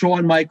had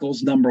Shawn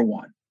Michaels number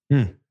 1.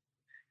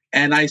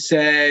 And I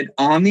said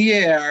on the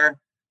air,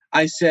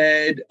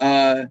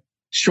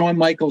 Shawn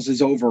Michaels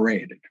is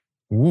overrated.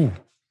 Ooh.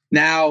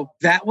 Now,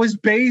 that was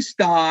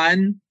based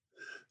on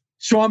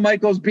Shawn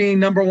Michaels being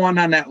number one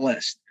on that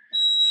list.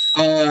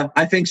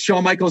 I think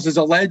Shawn Michaels is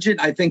a legend.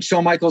 I think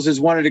Shawn Michaels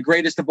is one of the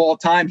greatest of all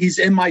time. He's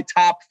in my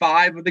top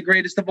 5 of the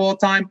greatest of all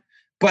time,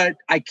 but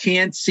I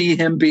can't see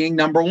him being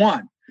number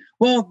one.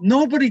 Well,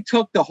 nobody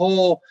took the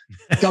whole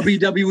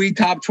WWE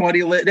top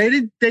 20 list.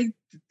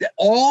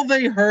 All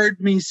they heard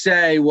me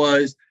say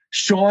was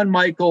Shawn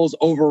Michaels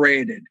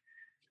overrated.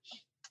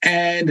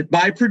 And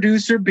my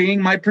producer,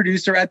 being my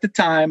producer at the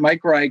time,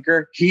 Mike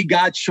Riker, he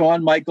got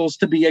Shawn Michaels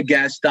to be a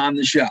guest on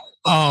the show.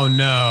 Oh,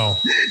 no.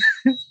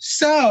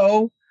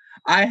 So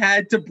I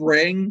had to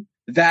bring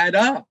that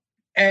up.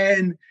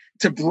 And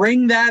to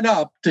bring that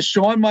up to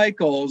Shawn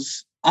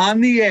Michaels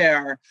on the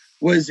air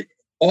was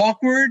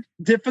awkward,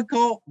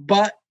 difficult,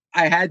 but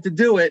I had to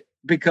do it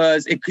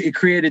because it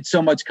created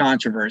so much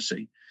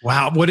controversy.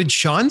 Wow. What did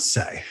Shawn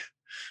say?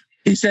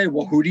 He said,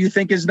 well, who do you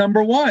think is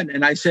number one?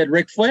 And I said,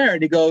 Ric Flair.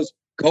 And he goes,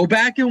 go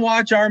back and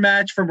watch our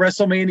match from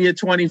WrestleMania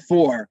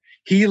 24.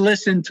 He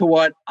listened to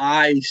what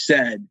I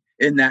said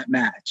in that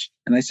match.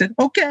 And I said,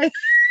 okay.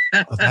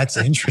 Oh, that's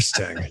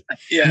interesting.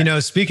 Yeah. You know,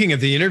 speaking of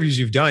the interviews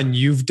you've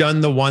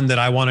done the one that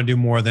I want to do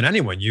more than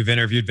anyone. You've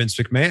interviewed Vince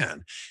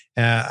McMahon.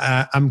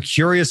 I'm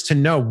curious to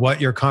know what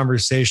your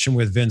conversation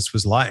with Vince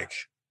was like.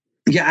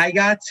 Yeah, I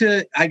got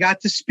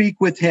to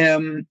speak with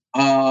him.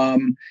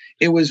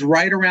 It was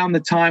right around the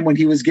time when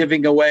he was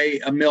giving away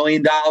 $1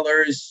 million,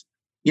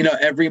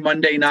 every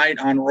Monday night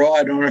on Raw.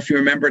 I don't know if you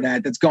remember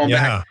that. That's going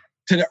back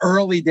to the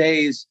early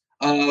days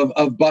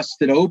of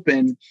Busted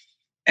Open.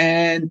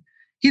 And,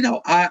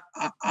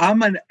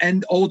 I'm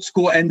an old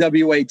school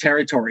NWA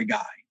territory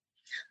guy.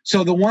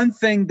 So the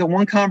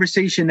one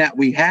conversation that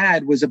we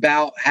had was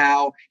about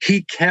how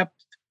he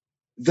kept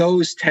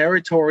those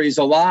territories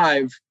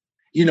alive,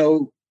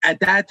 at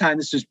that time.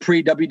 This was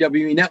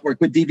pre-WWE Network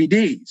with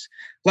DVDs.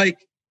 Like,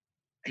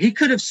 he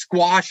could have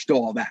squashed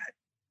all that.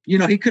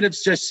 He could have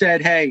just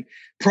said, hey,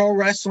 pro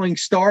wrestling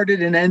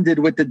started and ended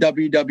with the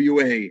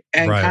WWE,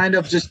 and kind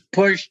of just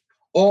pushed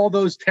all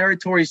those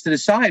territories to the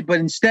side. But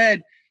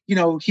instead,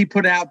 he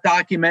put out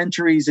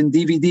documentaries and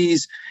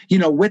DVDs,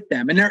 with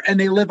them, and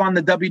they live on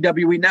the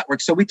WWE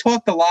Network. So we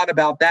talked a lot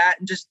about that,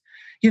 and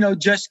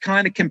just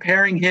kind of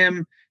comparing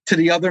him to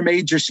the other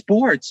major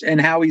sports and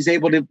how he's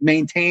able to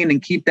maintain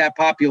and keep that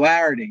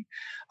popularity.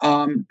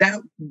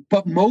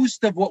 But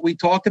most of what we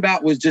talked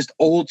about was just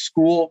old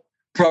school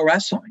pro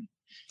wrestling.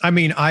 I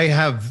mean, I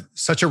have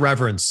such a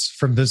reverence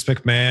for Vince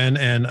McMahon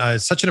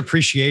and such an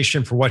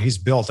appreciation for what he's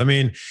built. I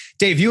mean,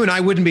 Dave, you and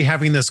I wouldn't be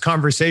having this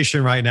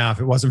conversation right now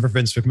if it wasn't for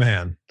Vince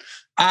McMahon.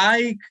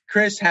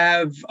 Chris,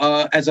 have,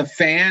 as a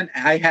fan,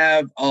 I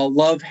have a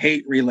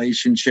love-hate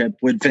relationship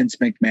with Vince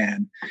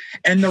McMahon.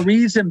 And the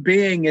reason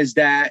being is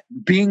that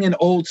being an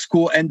old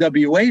school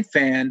NWA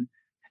fan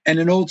and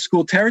an old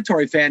school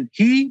territory fan,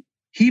 he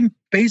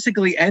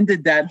basically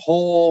ended that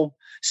whole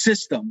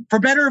system, for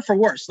better or for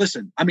worse.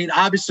 Listen, I mean,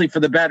 obviously for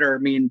the better. I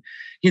mean,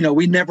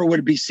 we never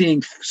would be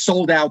seeing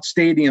sold out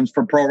stadiums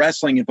for pro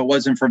wrestling if it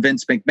wasn't for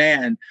Vince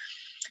McMahon.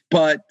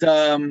 But,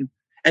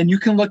 and you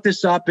can look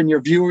this up and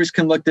your viewers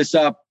can look this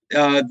up.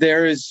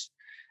 There is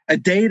a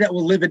day that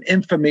will live in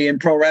infamy in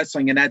pro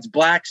wrestling, and that's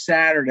Black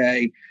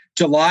Saturday,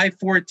 July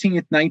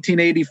 14th,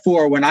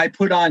 1984, when I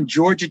put on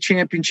Georgia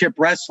Championship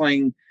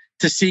Wrestling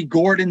to see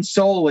Gordon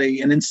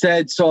Soley and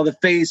instead saw the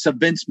face of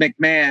Vince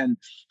McMahon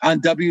on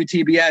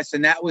WTBS.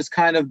 And that was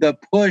kind of the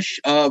push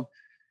of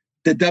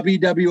the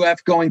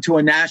WWF going to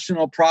a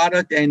national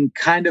product and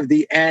kind of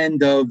the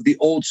end of the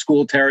old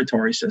school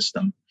territory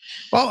system.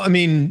 Well, I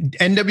mean,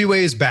 NWA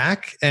is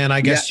back. And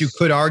I guess you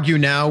could argue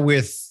now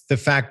with the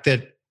fact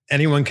that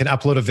anyone can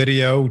upload a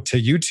video to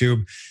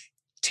YouTube,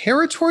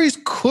 territories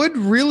could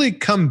really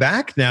come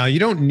back now. You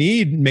don't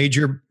need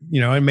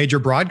a major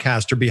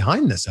broadcaster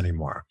behind this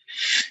anymore.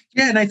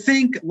 Yeah, and I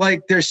think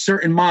there's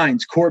certain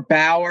minds, Court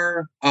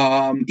Bauer,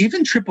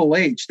 even Triple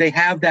H, they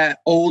have that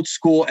old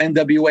school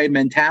NWA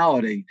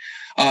mentality.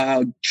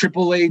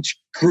 Triple H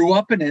grew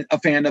up a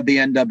fan of the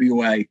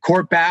NWA.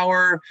 Court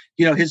Bauer,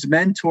 his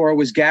mentor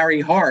was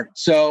Gary Hart.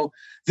 So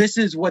this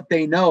is what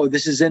they know.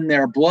 This is in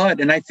their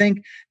blood. And I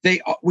think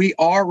we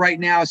are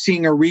right now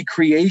seeing a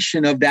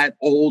recreation of that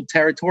old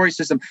territory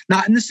system.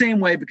 Not in the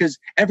same way, because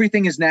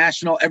everything is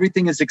national.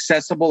 Everything is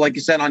accessible, like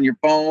you said, on your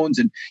phones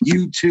and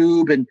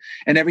YouTube and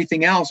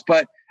everything else.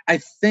 But I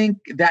think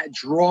that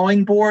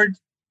drawing board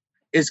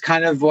is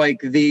kind of like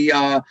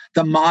the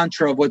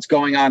mantra of what's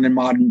going on in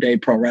modern day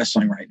pro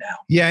wrestling right now.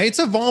 Yeah, it's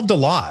evolved a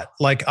lot.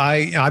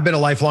 I've been a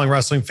lifelong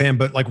wrestling fan,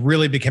 but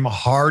really became a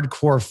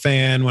hardcore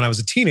fan when I was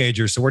a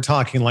teenager. So we're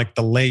talking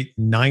the late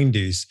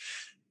 90s.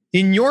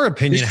 In your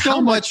opinion, how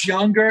much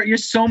younger? You're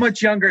so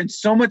much younger and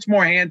so much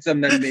more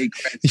handsome than me,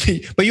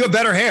 Chris. But you have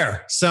better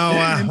hair.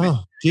 So,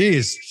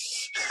 geez.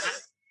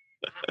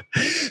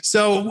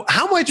 So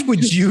how much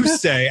would you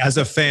say as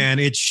a fan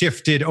it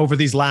shifted over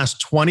these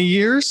last 20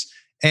 years?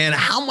 And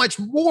how much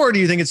more do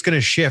you think it's going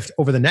to shift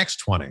over the next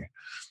 20?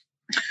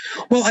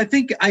 Well, I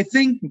think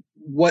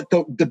what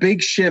the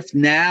big shift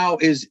now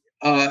is,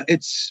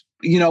 it's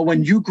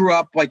when you grew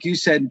up, like you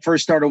said,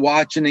 first started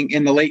watching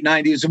in the late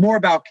 90s, it was more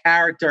about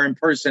character and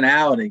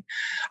personality.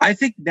 I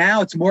think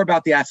now it's more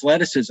about the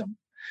athleticism.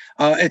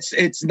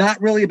 It's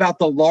not really about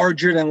the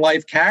larger than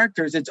life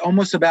characters. It's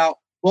almost about,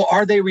 well,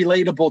 are they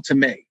relatable to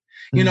me?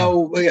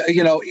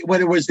 Mm-hmm.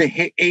 Whether it was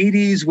the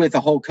 80s with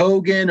the Hulk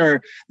Hogan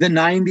or the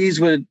 90s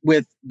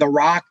with The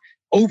Rock,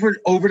 over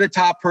the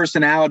top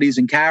personalities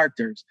and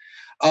characters.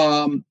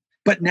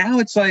 But now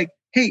it's like,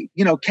 hey,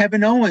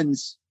 Kevin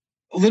Owens,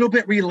 a little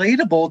bit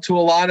relatable to a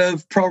lot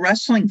of pro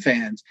wrestling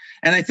fans.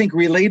 And I think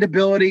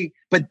relatability,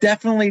 but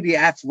definitely the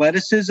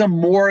athleticism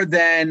more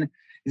than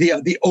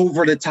the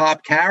over the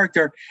top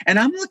character. And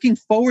I'm looking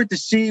forward to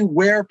see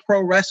where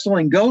pro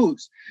wrestling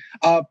goes.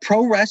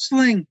 Pro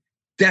wrestling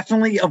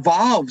definitely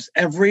evolves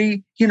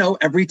every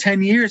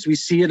 10 years. We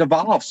see it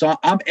evolve. So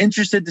I'm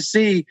interested to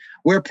see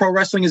where pro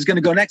wrestling is going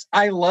to go next.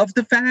 I love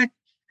the fact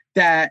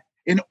that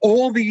in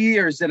all the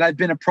years that I've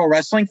been a pro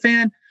wrestling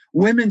fan,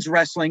 women's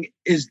wrestling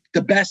is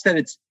the best that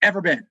it's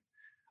ever been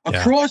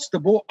across the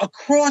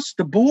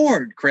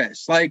board,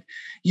 Chris. Like,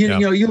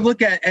 you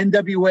look at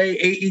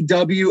NWA,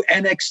 AEW,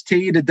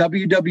 NXT, the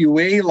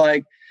WWE,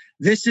 like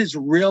this is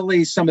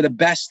really some of the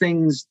best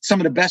things, some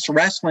of the best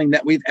wrestling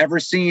that we've ever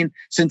seen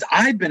since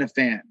I've been a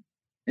fan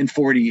in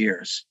 40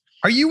 years.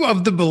 Are you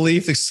of the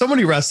belief that so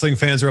many wrestling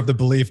fans are of the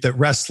belief that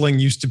wrestling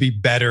used to be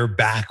better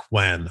back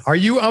when? Are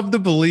you of the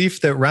belief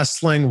that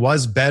wrestling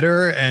was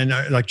better and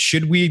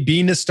should we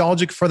be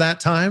nostalgic for that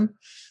time?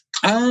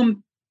 I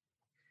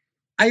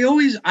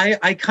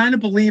kind of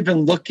believe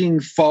in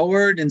looking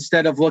forward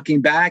instead of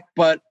looking back.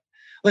 But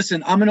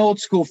listen, I'm an old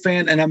school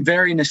fan and I'm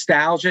very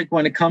nostalgic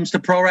when it comes to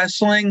pro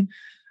wrestling.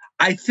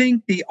 I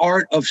think the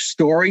art of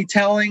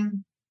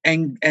storytelling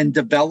and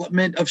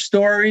development of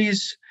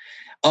stories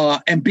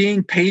and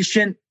being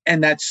patient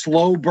and that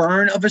slow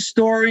burn of a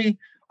story,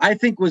 I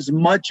think was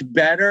much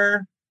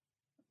better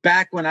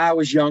back when I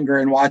was younger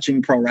and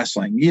watching pro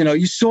wrestling.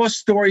 You saw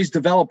stories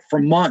develop for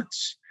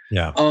months.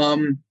 Yeah.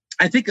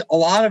 I think a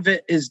lot of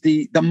it is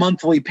the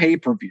monthly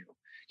pay-per-view.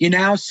 You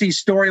now see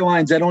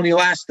storylines that only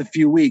last a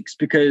few weeks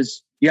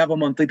because you have a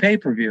monthly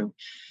pay-per-view.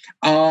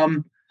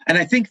 And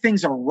I think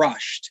things are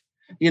rushed.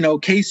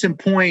 Case in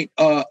point,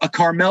 a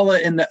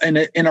Carmella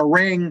in a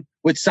ring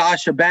with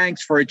Sasha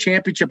Banks for a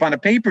championship on a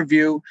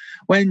pay-per-view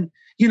when,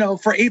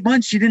 for 8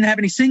 months, she didn't have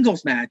any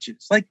singles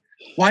matches. Like,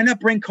 why not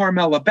bring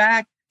Carmella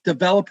back,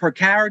 develop her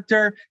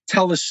character,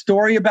 tell a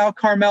story about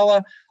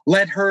Carmella,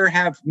 let her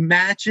have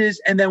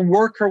matches, and then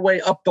work her way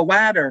up the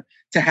ladder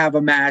to have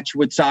a match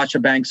with Sasha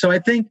Banks. So I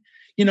think,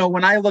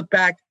 when I look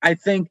back, I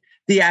think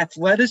the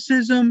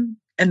athleticism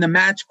and the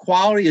match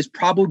quality is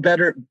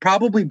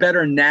probably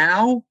better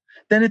now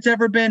than it's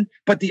ever been,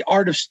 but the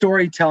art of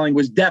storytelling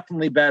was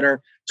definitely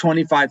better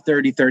 25,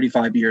 30,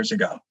 35 years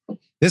ago.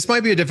 This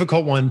might be a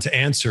difficult one to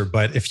answer,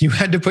 but if you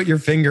had to put your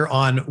finger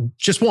on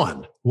just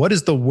one, what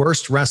is the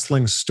worst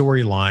wrestling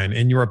storyline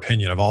in your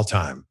opinion of all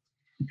time?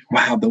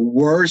 Wow, the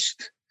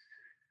worst.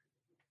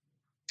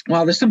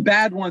 Well, there's some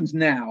bad ones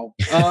now.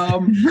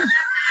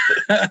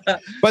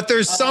 But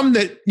there's some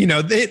that,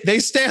 they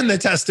stand the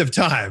test of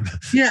time.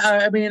 Yeah,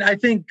 I mean, I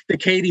think the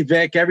Katie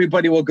Vick,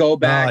 everybody will go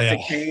back to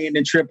Kane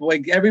and Triple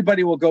H.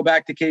 Everybody will go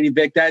back to Katie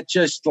Vick. That's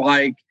just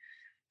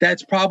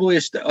that's probably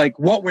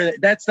what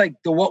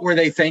were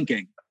they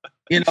thinking?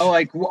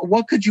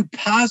 What could you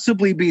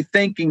possibly be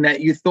thinking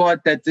that you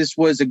thought that this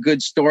was a good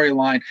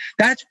storyline?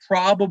 That's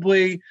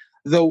probably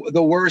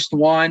the worst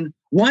one.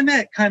 One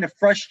that kind of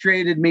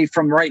frustrated me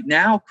from right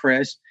now,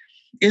 Chris,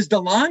 is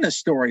the Lana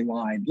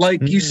storyline.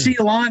 You see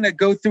Lana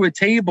go through a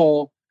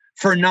table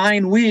for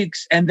 9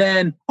 weeks and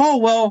then,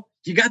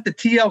 you got the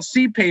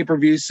TLC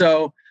pay-per-view.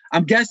 So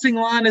I'm guessing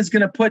Lana's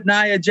going to put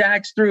Nia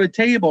Jax through a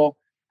table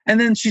and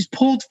then she's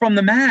pulled from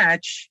the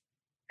match.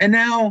 And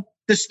now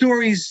the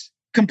story's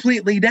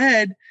completely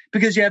dead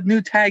because you have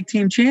new tag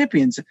team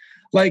champions.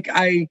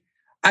 I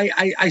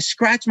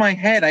scratch my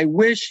head. I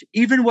wish,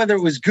 even whether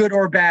it was good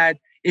or bad,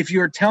 if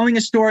you're telling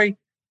a story,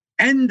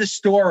 end the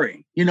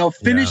story,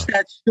 finish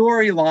that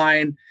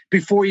storyline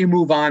before you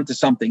move on to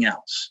something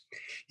else.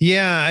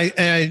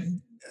 Yeah.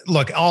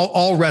 Look,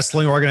 all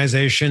wrestling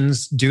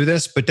organizations do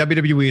this, but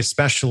WWE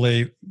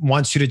especially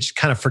wants you to just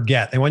kind of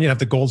forget. They want you to have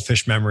the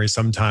goldfish memory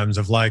sometimes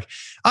of that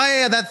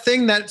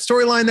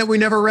storyline that we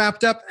never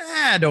wrapped up.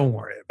 Don't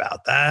worry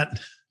about that.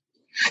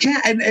 Yeah.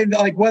 And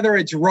whether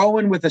it's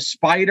Rowan with a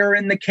spider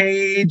in the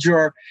cage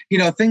or,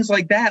 things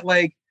like that,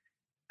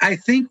 I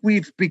think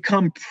we've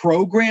become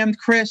programmed,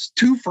 Chris,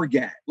 to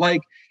forget.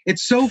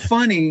 It's so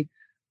funny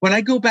when I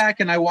go back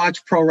and I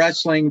watch pro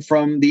wrestling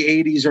from the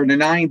 80s or the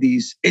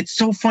 90s. It's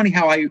so funny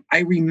how I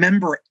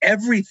remember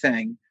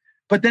everything.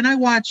 But then I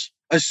watch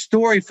a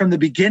story from the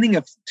beginning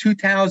of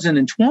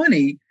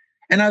 2020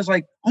 and I was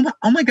like,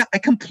 oh my God, I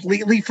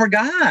completely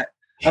forgot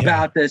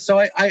about this. So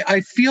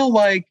I feel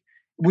like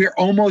we're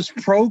almost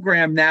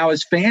programmed now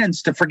as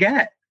fans to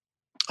forget.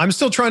 I'm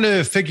still trying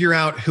to figure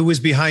out who was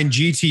behind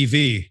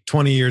GTV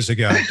 20 years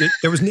ago.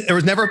 There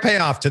was never a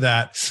payoff to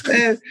that.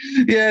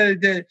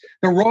 The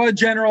Raw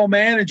general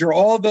manager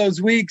all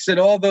those weeks and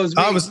all those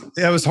weeks.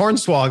 It was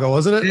Hornswoggle,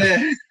 wasn't it?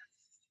 Yeah.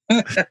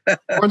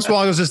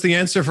 Hornswoggle is just the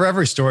answer for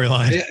every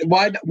storyline.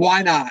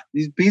 Why not?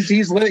 He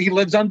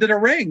lives under the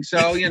ring,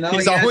 so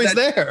he's always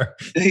there.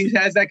 He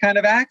has that kind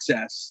of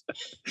access.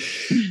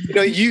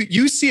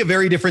 You see a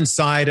very different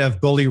side of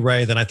Bully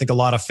Ray than I think a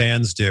lot of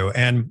fans do,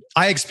 and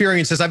I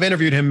experienced this. I've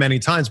interviewed him many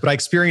times, but I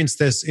experienced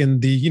this in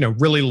the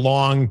really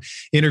long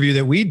interview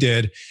that we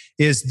did.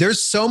 Is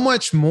there's so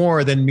much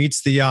more than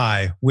meets the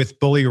eye with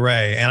Bully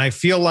Ray, and I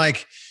feel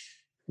like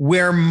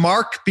where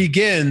Mark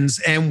begins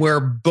and where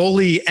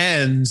Bully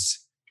ends,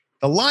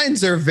 the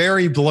lines are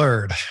very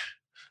blurred.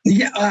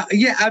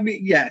 I mean,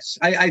 yes.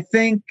 I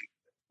think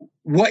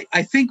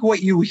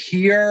what you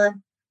hear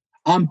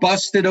on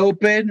Busted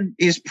Open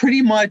is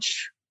pretty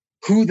much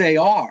who they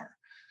are.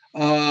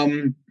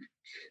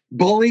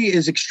 Bully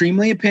is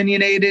extremely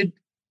opinionated.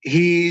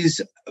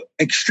 He's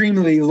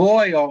extremely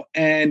loyal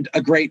and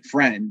a great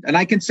friend. And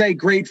I can say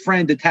great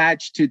friend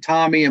attached to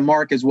Tommy and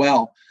Mark as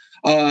well.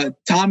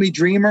 Tommy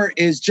Dreamer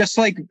is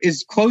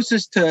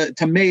closest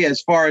to me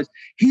as far as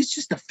he's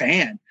just a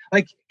fan.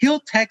 Like he'll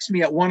text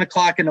me at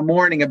 1:00 in the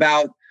morning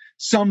about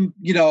some,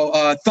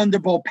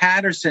 Thunderbolt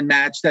Patterson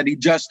match that he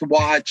just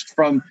watched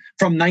from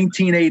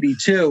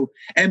 1982.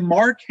 And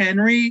Mark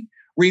Henry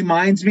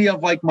reminds me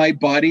of like my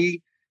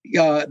buddy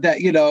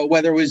that,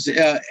 whether it was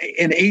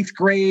in 8th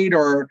grade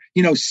or,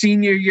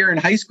 senior year in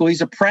high school,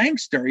 he's a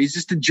prankster. He's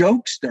just a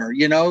jokester,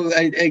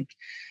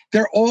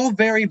 they're all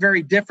very,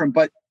 very different,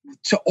 but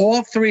to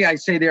all three, I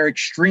say they're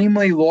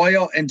extremely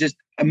loyal and just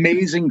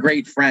amazing,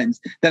 great friends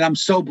that I'm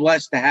so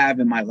blessed to have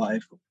in my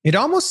life. It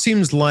almost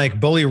seems like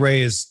Bully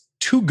Ray is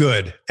too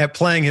good at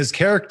playing his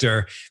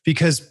character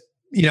because,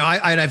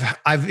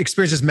 I've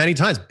experienced this many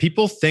times.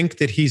 People think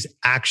that he's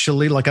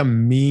actually like a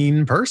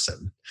mean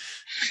person.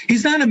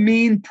 He's not a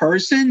mean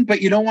person,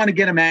 but you don't want to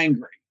get him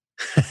angry.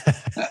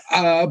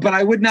 But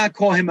I would not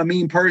call him a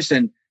mean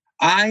person.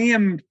 I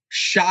am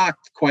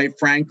shocked, quite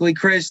frankly,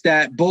 Chris,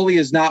 that Bully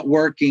is not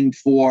working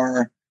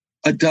for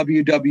a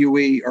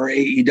WWE or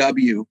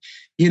AEW.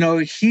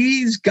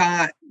 He's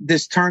got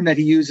this term that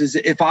he uses,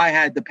 if I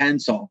had the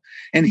pencil,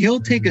 and he'll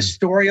take a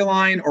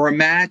storyline or a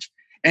match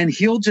and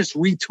he'll just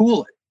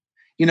retool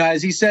it.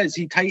 As he says,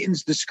 he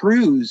tightens the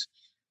screws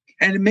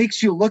and it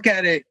makes you look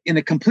at it in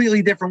a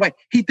completely different way.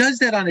 He does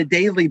that on a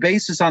daily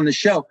basis on the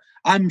show.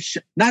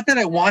 Not that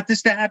I want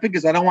this to happen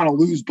because I don't want to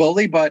lose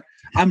Bully, but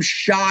I'm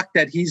shocked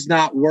that he's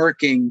not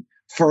working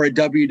for a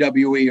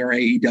WWE or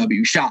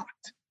AEW.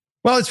 Shocked.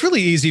 Well, it's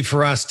really easy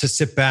for us to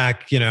sit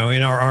back, in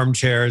our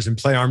armchairs and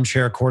play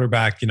armchair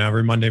quarterback,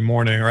 every Monday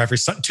morning or every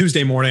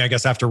Tuesday morning, I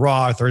guess, after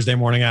Raw, or Thursday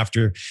morning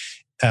after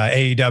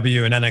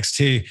AEW and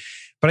NXT.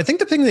 But I think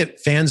the thing that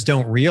fans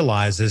don't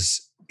realize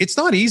is it's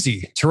not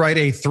easy to write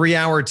a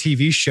 3-hour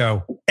TV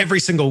show every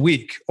single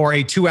week or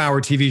a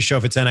 2-hour TV show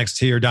if it's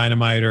NXT or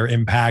Dynamite or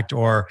Impact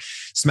or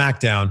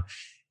SmackDown.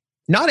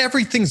 Not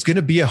everything's going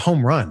to be a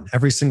home run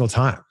every single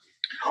time.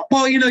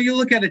 Well, you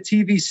look at a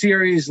TV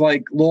series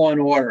like Law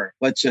and Order,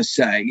 let's just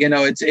say,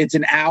 it's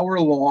an hour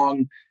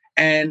long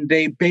and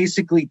they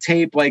basically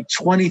tape like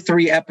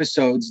 23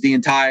 episodes the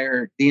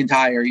entire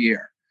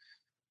year.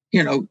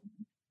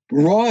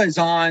 Raw is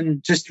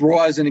on, just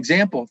Raw as an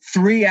example,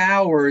 3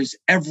 hours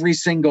every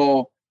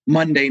single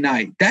Monday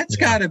night. That's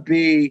got to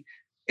be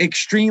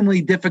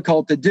extremely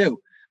difficult to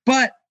do.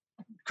 But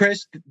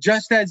Chris,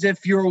 just as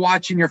if you're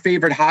watching your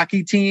favorite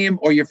hockey team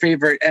or your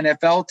favorite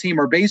NFL team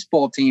or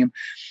baseball team,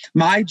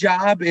 my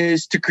job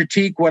is to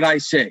critique what I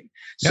see.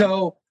 Yep.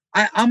 So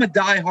I'm a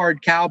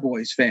diehard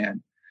Cowboys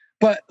fan.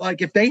 But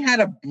like if they had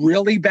a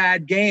really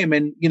bad game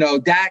and,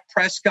 Dak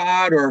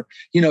Prescott or,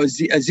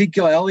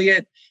 Ezekiel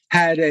Elliott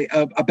had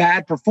a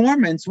bad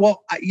performance,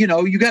 well, you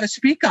got to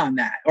speak on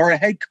that. Or a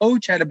head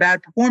coach had a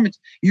bad performance,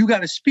 you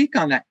got to speak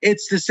on that.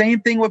 It's the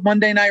same thing with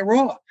Monday Night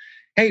Raw.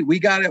 Hey,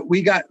 we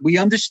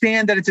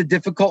understand that it's a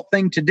difficult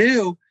thing to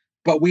do,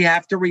 but we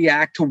have to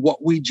react to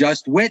what we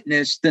just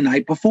witnessed the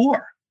night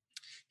before.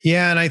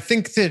 Yeah, and I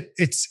think that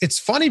it's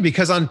funny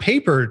because on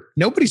paper,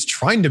 nobody's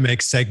trying to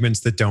make segments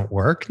that don't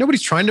work.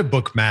 Nobody's trying to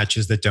book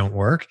matches that don't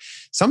work.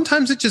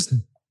 Sometimes it just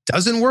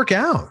doesn't work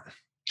out.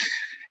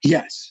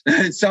 Yes,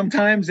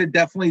 sometimes it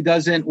definitely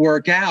doesn't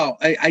work out.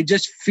 I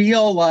just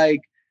feel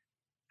like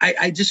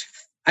I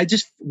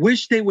just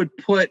wish they would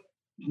put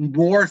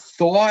more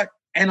thought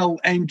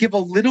and give a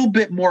little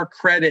bit more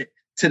credit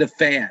to the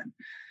fan.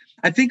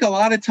 I think a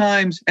lot of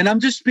times, and I'm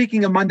just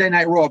speaking of Monday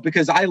Night Raw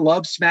because I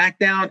love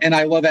SmackDown and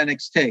I love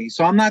NXT.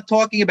 So I'm not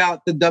talking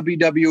about the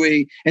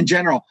WWE in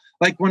general.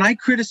 Like when I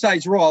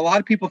criticize Raw, a lot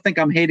of people think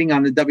I'm hating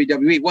on the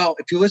WWE. Well,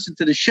 if you listen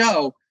to the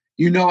show,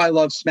 I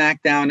love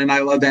SmackDown and I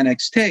love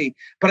NXT.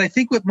 But I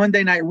think with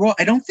Monday Night Raw,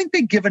 I don't think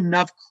they give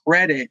enough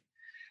credit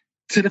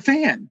to the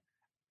fan.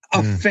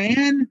 A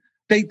fan,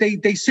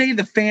 they say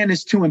the fan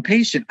is too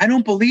impatient. I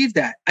don't believe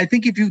that. I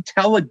think if you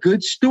tell a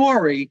good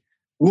story,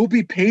 we'll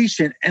be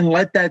patient and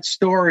let that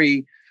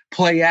story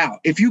play out.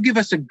 If you give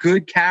us a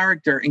good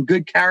character and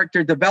good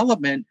character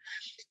development,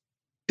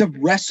 the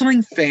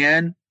wrestling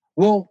fan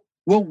will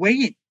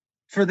wait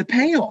for the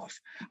payoff.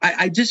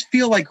 I just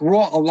feel like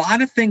Raw, a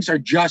lot of things are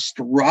just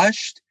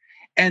rushed,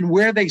 and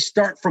where they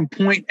start from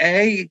point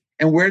A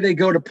and where they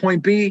go to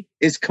point B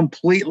is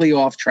completely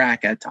off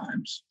track at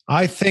times.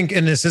 I think,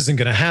 and this isn't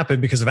going to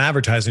happen because of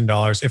advertising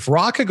dollars, if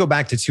Raw could go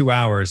back to 2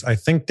 hours, I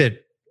think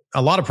that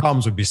a lot of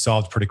problems would be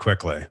solved pretty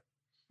quickly.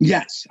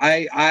 Yes,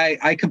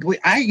 I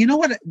completely. You know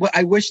what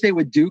I wish they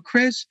would do,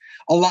 Chris?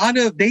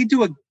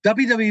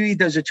 WWE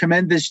does a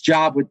tremendous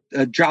job with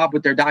their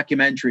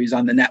documentaries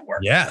on the network.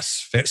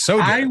 Yes, so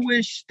good. I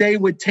wish they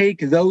would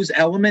take those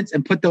elements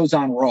and put those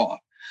on Raw.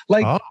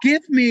 Like,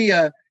 give me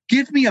a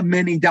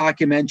mini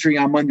documentary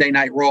on Monday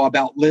Night Raw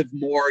about Liv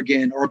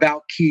Morgan or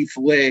about Keith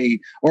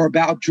Lee or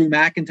about Drew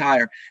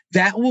McIntyre.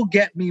 That will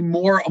get me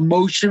more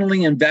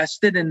emotionally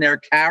invested in their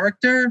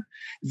character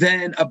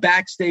than a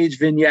backstage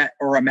vignette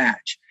or a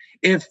match.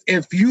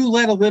 If you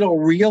let a little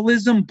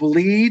realism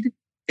bleed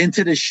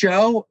into the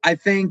show, I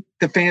think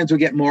the fans will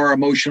get more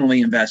emotionally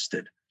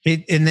invested.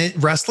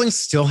 Wrestling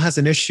still has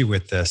an issue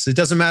with this. It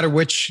doesn't matter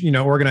which,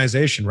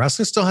 organization.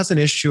 Wrestling still has an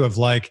issue of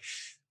like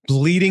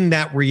bleeding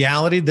that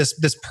reality,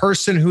 this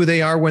person who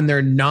they are when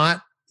they're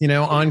not,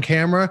 on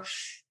camera.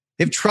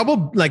 They have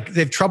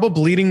trouble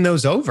bleeding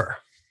those over.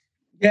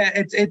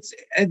 Yeah,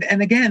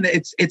 and again,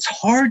 it's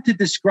hard to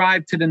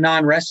describe to the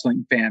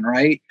non-wrestling fan,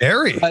 right?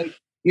 Very.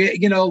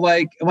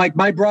 Like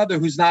my brother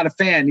who's not a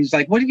fan, he's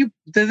like,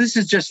 this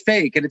is just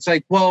fake. And it's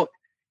like, well,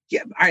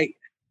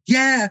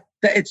 yeah,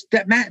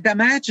 that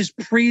match is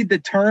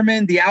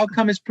predetermined. The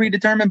outcome is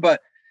predetermined. But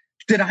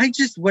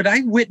what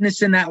I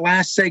witnessed in that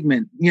last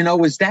segment,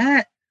 was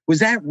that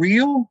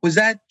real? Was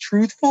that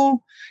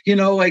truthful?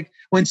 Like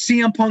when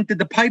CM Punk did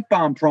the pipe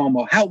bomb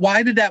promo,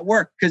 why did that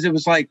work? Because it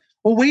was like,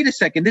 well, wait a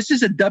second. This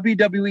is a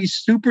WWE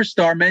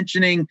superstar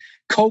mentioning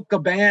Colt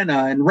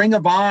Cabana and Ring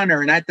of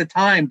Honor. And at the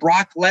time,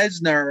 Brock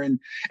Lesnar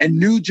and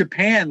New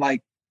Japan,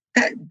 like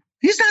that.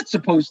 He's not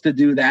supposed to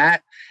do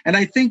that. And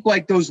I think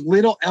like those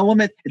little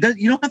elements,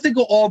 you don't have to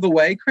go all the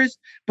way, Chris,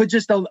 but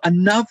just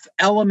enough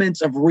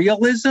elements of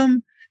realism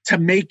to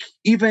make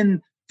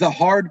even the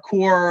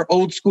hardcore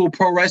old school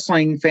pro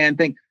wrestling fan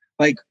think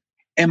like,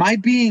 am I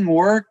being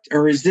worked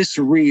or is this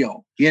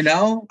real?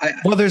 Well,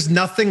 there's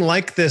nothing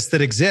like this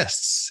that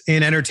exists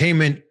in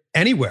entertainment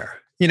anywhere.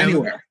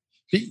 Anywhere.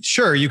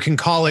 Sure, you can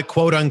call it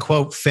quote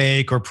unquote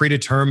fake or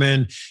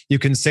predetermined. You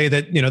can say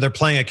that, they're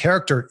playing a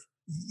character.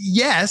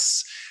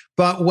 Yes.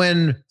 But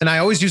and I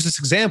always use this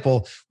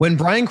example, when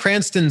Bryan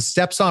Cranston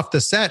steps off the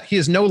set, he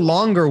is no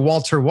longer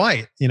Walter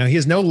White. He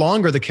is no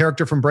longer the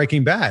character from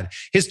Breaking Bad.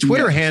 His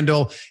Twitter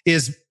handle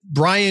is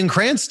Bryan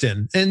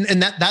Cranston.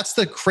 And that's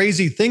the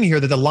crazy thing here,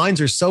 that the lines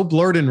are so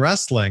blurred in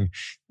wrestling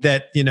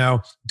that,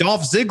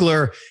 Dolph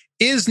Ziggler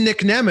is Nick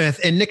Nemeth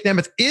and Nick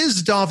Nemeth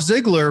is Dolph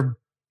Ziggler,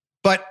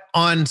 but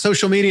on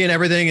social media and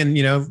everything and,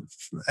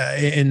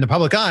 in the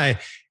public eye,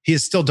 he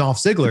is still Dolph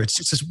Ziggler. It's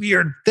just this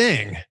weird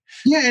thing.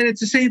 Yeah, and it's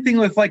the same thing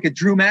with like a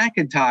Drew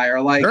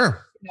McIntyre. Like,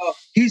 sure.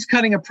 He's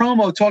cutting a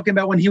promo talking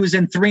about when he was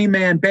in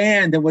 3-man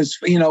band and was,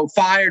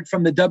 fired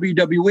from the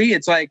WWE.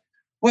 It's like,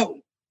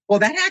 well,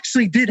 that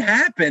actually did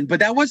happen, but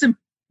that wasn't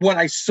what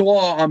I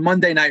saw on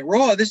Monday Night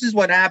Raw. This is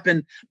what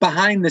happened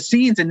behind the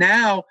scenes, and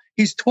now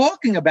he's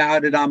talking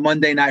about it on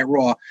Monday Night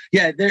Raw.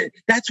 Yeah,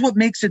 that's what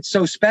makes it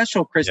so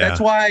special, Chris. Yeah.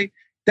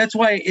 That's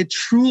why it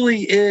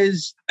truly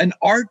is an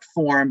art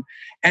form.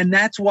 And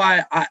that's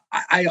why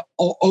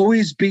I'll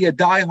always be a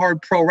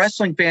diehard pro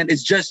wrestling fan,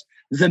 is just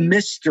the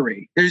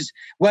mystery. There's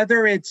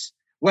whether it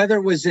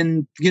was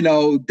in,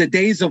 the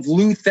days of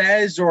Lou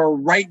Thez or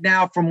right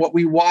now from what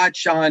we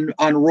watch on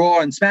Raw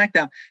and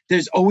SmackDown,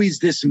 there's always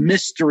this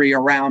mystery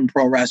around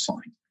pro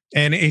wrestling.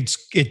 And it's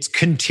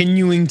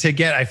continuing to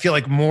get, I feel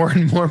like, more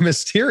and more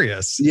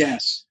mysterious.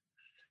 Yes.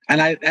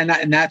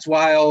 And that's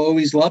why I'll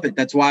always love it.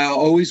 That's why I'll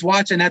always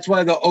watch. And that's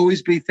why there'll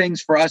always be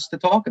things for us to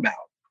talk about.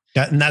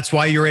 Yeah, and that's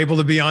why you're able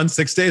to be on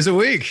 6 days a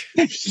week.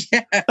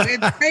 Yeah,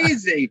 it's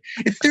crazy.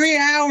 It's 3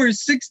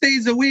 hours, 6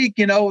 days a week.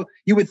 You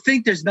would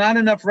think there's not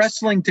enough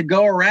wrestling to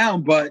go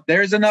around, but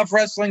there's enough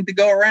wrestling to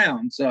go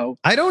around. So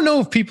I don't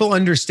know if people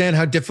understand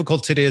how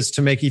difficult it is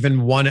to make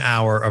even 1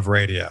 hour of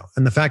radio.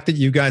 And the fact that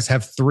you guys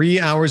have 3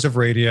 hours of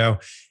radio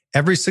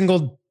every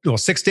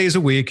 6 days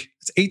a week,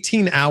 it's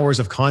 18 hours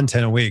of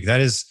content a week.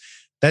 That is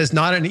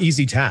not an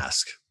easy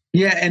task.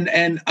 Yeah,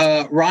 and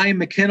Ryan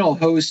McKinnell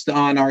hosts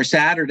on our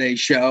Saturday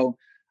show,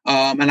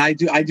 and I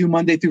do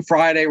Monday through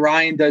Friday.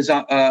 Ryan does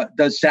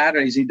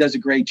Saturdays. He does a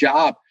great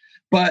job.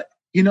 But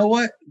you know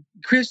what,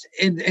 Chris?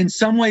 In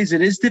some ways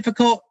it is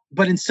difficult,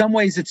 but in some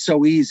ways it's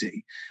so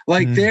easy.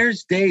 Like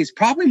there's days,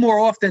 probably more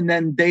often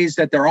than days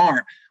that there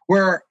aren't,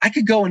 where I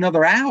could go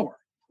another hour.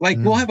 Like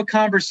we'll have a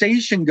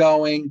conversation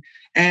going,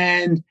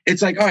 and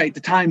it's like, all right, the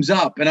time's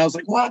up. And I was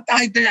like, well,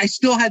 I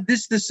still had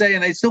this to say,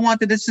 and I still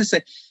wanted this to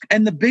say.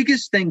 And the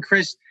biggest thing,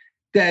 Chris,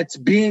 that's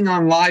being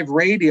on live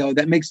radio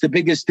that makes the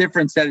biggest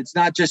difference, that it's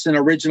not just an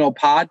original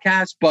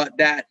podcast, but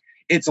that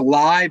it's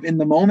live in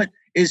the moment,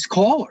 is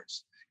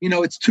callers.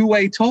 it's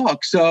two-way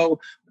talk. So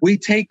we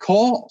take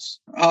calls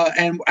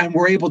and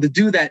we're able to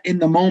do that in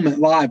the moment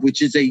live,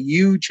 which is a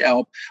huge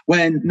help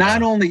when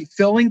not only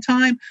filling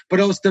time, but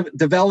also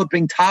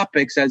developing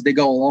topics as they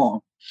go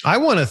along. I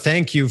want to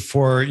thank you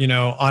for,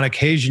 on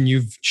occasion,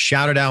 you've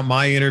shouted out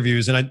my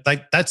interviews, and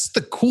that's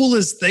the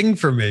coolest thing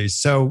for me.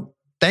 So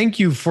thank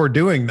you for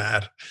doing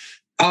that.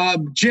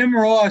 Jim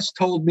Ross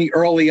told me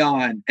early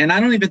on, and I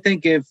don't even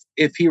think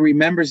if he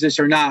remembers this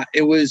or not,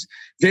 it was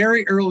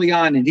very early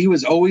on, and he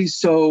was always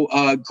so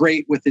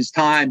great with his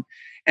time.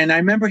 And I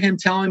remember him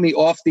telling me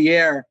off the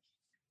air,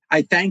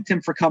 I thanked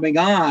him for coming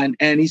on,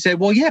 and he said,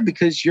 well, yeah,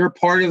 because you're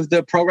part of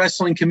the pro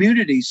wrestling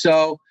community.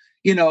 So,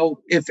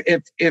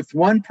 if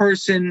one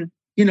person,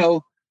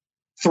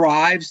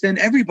 thrives, then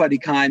everybody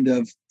kind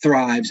of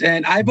thrives.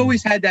 And I've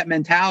always had that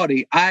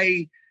mentality.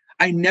 I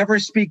never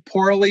speak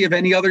poorly of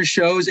any other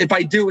shows. If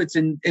I do, it's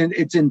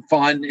in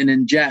fun and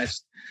in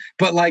jest.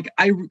 But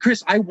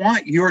Chris, I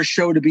want your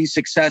show to be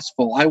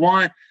successful. I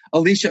want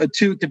Alicia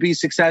Atout to be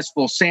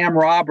successful. Sam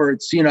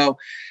Roberts,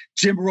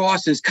 Jim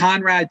Ross's,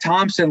 Conrad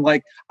Thompson.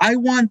 I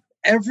want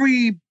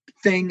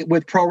everything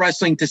with pro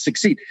wrestling to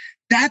succeed.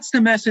 That's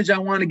the message I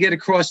want to get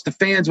across to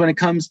fans when it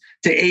comes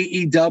to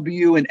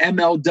AEW and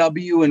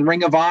MLW and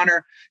Ring of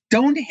Honor.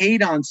 Don't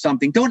hate on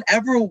something. Don't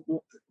ever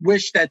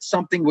wish that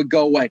something would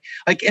go away.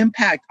 Like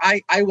Impact,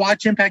 I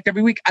watch Impact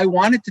every week. I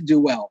want it to do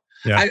well.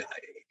 Yeah.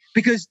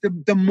 Because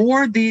the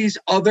more these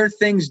other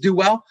things do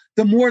well,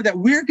 the more that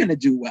we're going to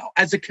do well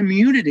as a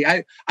community.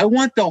 I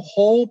want the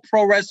whole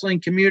pro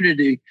wrestling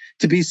community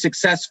to be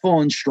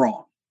successful and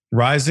strong.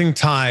 Rising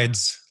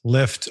tides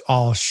lift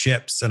all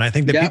ships. And I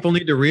think that people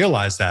need to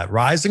realize that.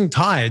 Rising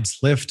tides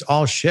lift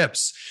all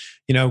ships.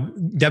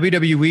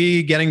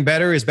 WWE getting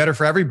better is better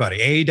for everybody.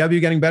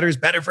 AEW getting better is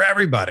better for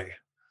everybody.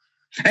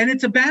 And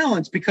it's a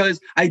balance, because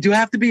I do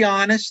have to be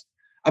honest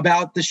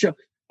about the show,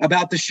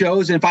 about the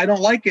shows. And if I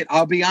don't like it,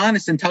 I'll be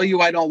honest and tell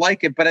you I don't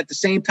like it. But at the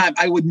same time,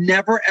 I would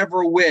never,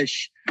 ever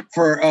wish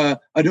for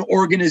an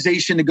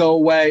organization to go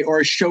away or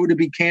a show to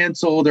be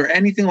canceled or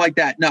anything like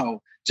that.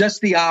 No,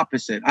 just the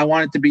opposite. I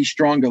want it to be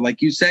stronger.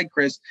 Like you said,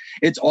 Chris,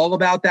 it's all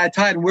about that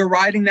tide. We're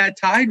riding that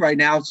tide right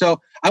now.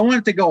 So I want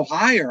it to go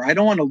higher. I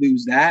don't want to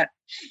lose that.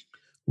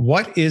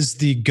 What is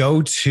the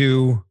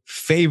go-to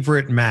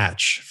favorite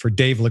match for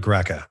Dave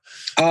LaGreca?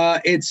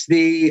 It's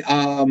the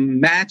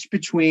match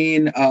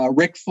between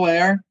Ric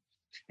Flair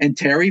and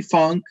Terry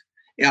Funk.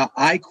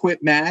 I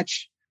Quit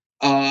match.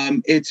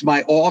 It's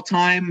my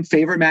all-time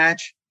favorite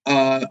match.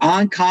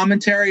 On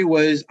commentary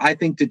was, I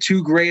think, the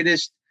two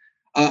greatest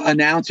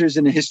announcers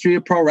in the history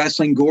of pro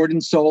wrestling, Gordon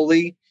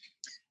Soley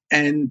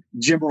and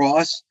Jim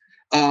Ross.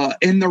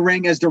 In the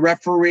ring as the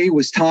referee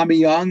was Tommy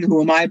Young, who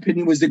in my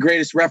opinion was the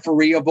greatest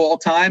referee of all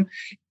time.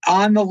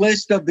 On the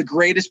list of the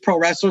greatest pro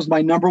wrestlers,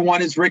 my number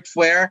one is Ric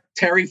Flair.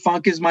 Terry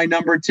Funk is my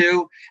number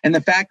two. And the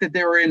fact that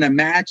they were in a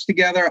match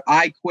together,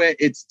 I Quit,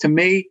 it's, to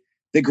me,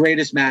 the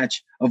greatest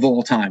match of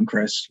all time,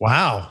 Chris.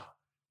 Wow.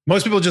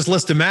 Most people just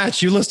list a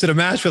match. You listed a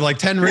match with like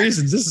 10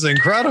 reasons. This is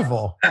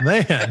incredible,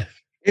 man.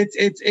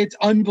 It's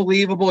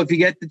unbelievable if you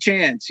get the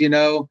chance,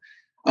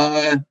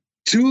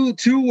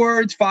 Two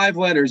words, 5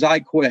 letters, I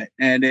Quit.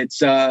 And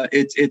it's a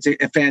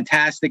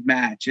fantastic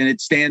match, and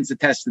it stands the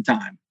test of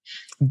time.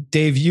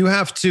 Dave, you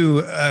have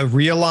to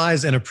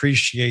realize and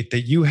appreciate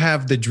that you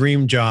have the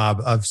dream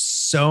job of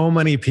so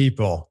many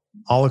people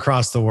all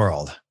across the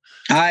world.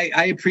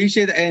 I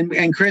appreciate it.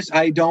 And Chris,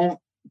 I don't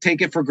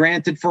take it for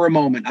granted for a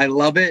moment. I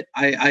love it.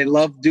 I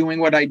love doing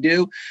what I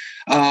do.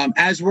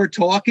 As we're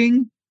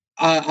talking,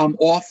 I'm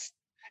off.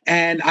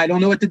 And I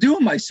don't know what to do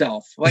with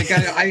myself. Like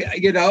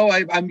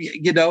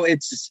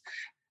it's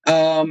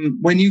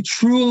when you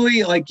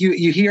truly, like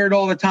you hear it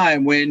all the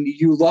time. When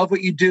you love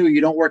what you do, you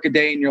don't work a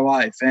day in your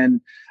life.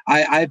 And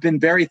I've been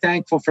very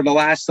thankful for the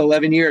last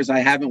 11 years. I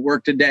haven't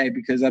worked a day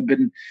because I've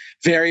been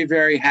very,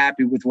 very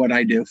happy with what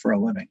I do for a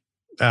living.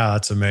 Oh,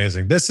 that's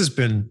amazing. This has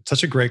been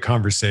such a great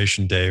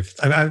conversation, Dave.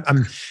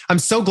 I'm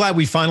so glad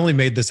we finally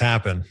made this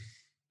happen.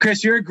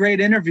 Chris, you're a great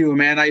interviewer,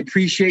 man. I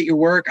appreciate your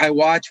work. I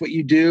watch what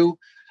you do.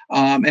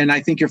 And I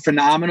think you're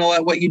phenomenal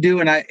at what you do.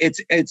 And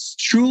it's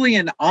truly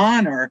an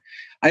honor.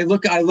 I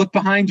look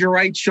behind your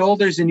right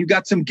shoulders, and you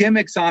got some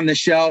gimmicks on the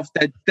shelf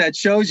that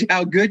shows you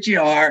how good you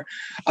are.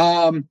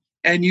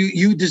 And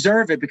you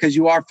deserve it, because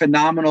you are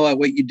phenomenal at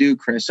what you do,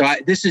 Chris. So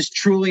this is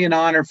truly an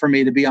honor for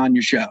me to be on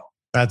your show.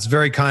 That's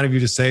very kind of you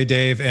to say,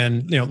 Dave.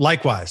 And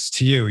likewise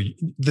to you.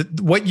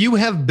 What you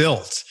have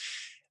built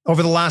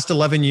over the last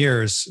 11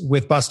 years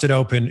with Busted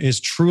Open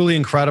is truly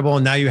incredible.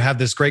 And now you have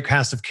this great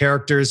cast of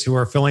characters who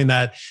are filling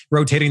that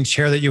rotating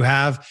chair that you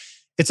have.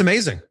 It's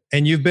amazing.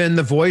 And you've been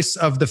the voice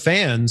of the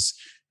fans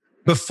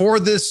before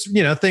this,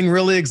 thing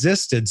really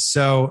existed.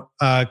 So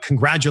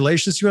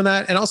congratulations to you on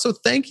that. And also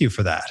thank you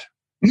for that.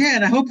 Yeah.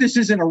 And I hope this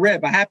isn't a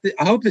rib. I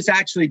hope this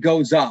actually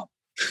goes up.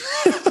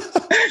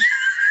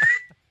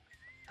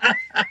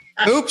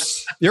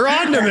 Oops, you're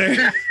on to me.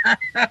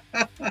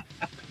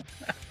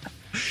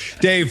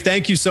 Dave,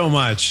 thank you so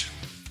much.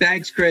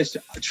 Thanks, Chris.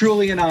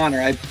 Truly an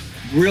honor. I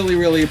really,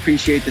 really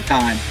appreciate the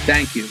time.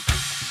 Thank you.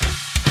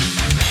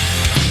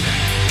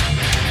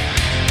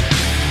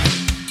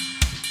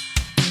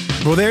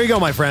 Well, there you go,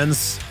 my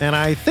friends. And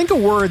I think a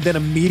word that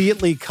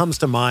immediately comes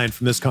to mind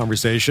from this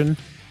conversation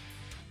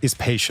is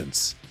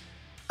patience.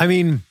 I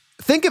mean,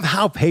 think of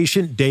how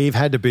patient Dave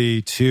had to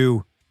be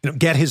to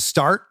get his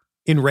start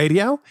in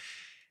radio,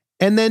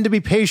 and then to be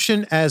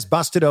patient as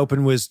Busted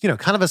Open was,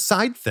 kind of a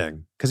side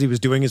thing because he was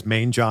doing his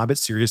main job at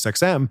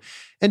SiriusXM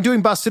and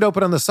doing Busted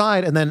Open on the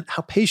side, and then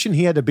how patient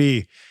he had to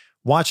be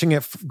watching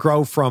it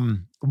grow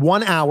from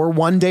 1 hour,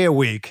 1 day a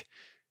week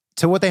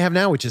to what they have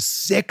now, which is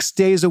 6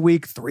 days a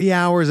week, 3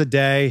 hours a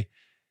day.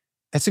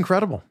 It's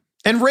incredible.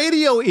 And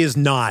radio is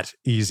not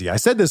easy. I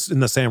said this in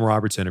the Sam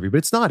Roberts interview, but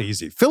it's not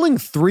easy. Filling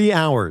 3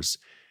 hours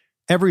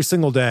every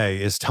single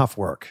day is tough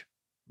work.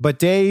 But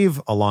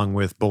Dave, along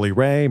with Bully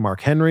Ray,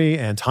 Mark Henry,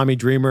 and Tommy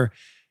Dreamer,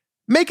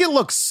 make it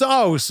look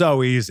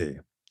so easy.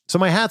 So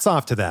my hat's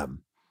off to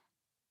them.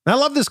 And I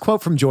love this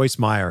quote from Joyce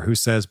Meyer, who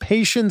says,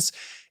 "Patience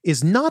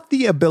is not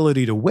the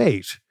ability to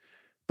wait,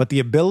 but the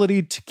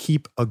ability to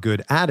keep a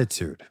good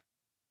attitude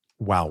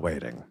while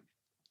waiting."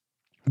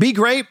 Be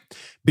great.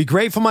 Be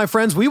grateful, my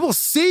friends. We will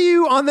see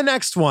you on the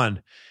next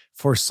one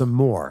for some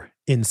more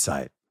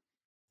insight.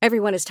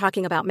 Everyone is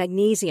talking about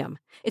magnesium.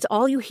 It's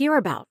all you hear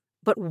about.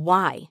 But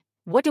why?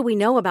 What do we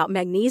know about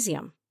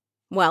magnesium?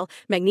 Well,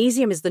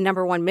 magnesium is the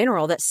number one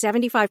mineral that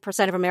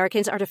 75% of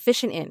Americans are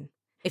deficient in.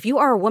 If you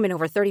are a woman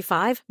over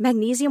 35,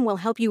 magnesium will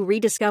help you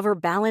rediscover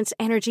balance,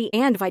 energy,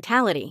 and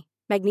vitality.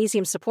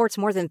 Magnesium supports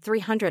more than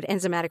 300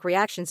 enzymatic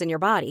reactions in your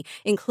body,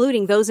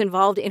 including those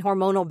involved in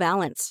hormonal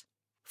balance.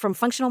 From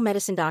functional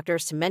medicine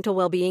doctors to mental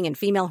well-being and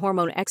female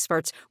hormone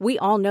experts, we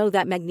all know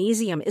that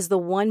magnesium is the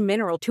one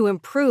mineral to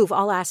improve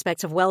all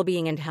aspects of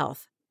well-being and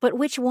health. But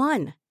which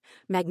one?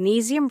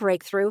 Magnesium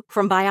Breakthrough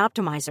from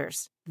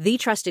Bioptimizers, the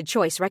trusted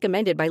choice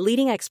recommended by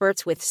leading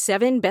experts with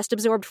 7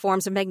 best-absorbed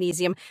forms of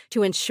magnesium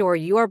to ensure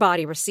your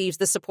body receives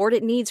the support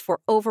it needs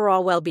for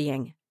overall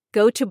well-being.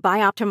 Go to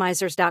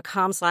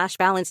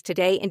bioptimizers.com/balance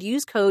today and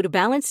use code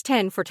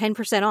BALANCE10 for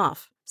 10%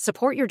 off.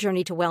 Support your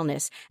journey to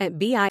wellness at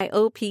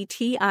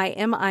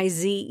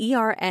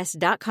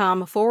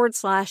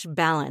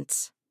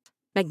bioptimizers.com/balance.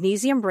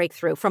 Magnesium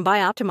Breakthrough from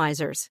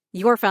Bioptimizers,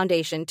 your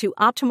foundation to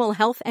optimal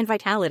health and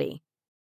vitality.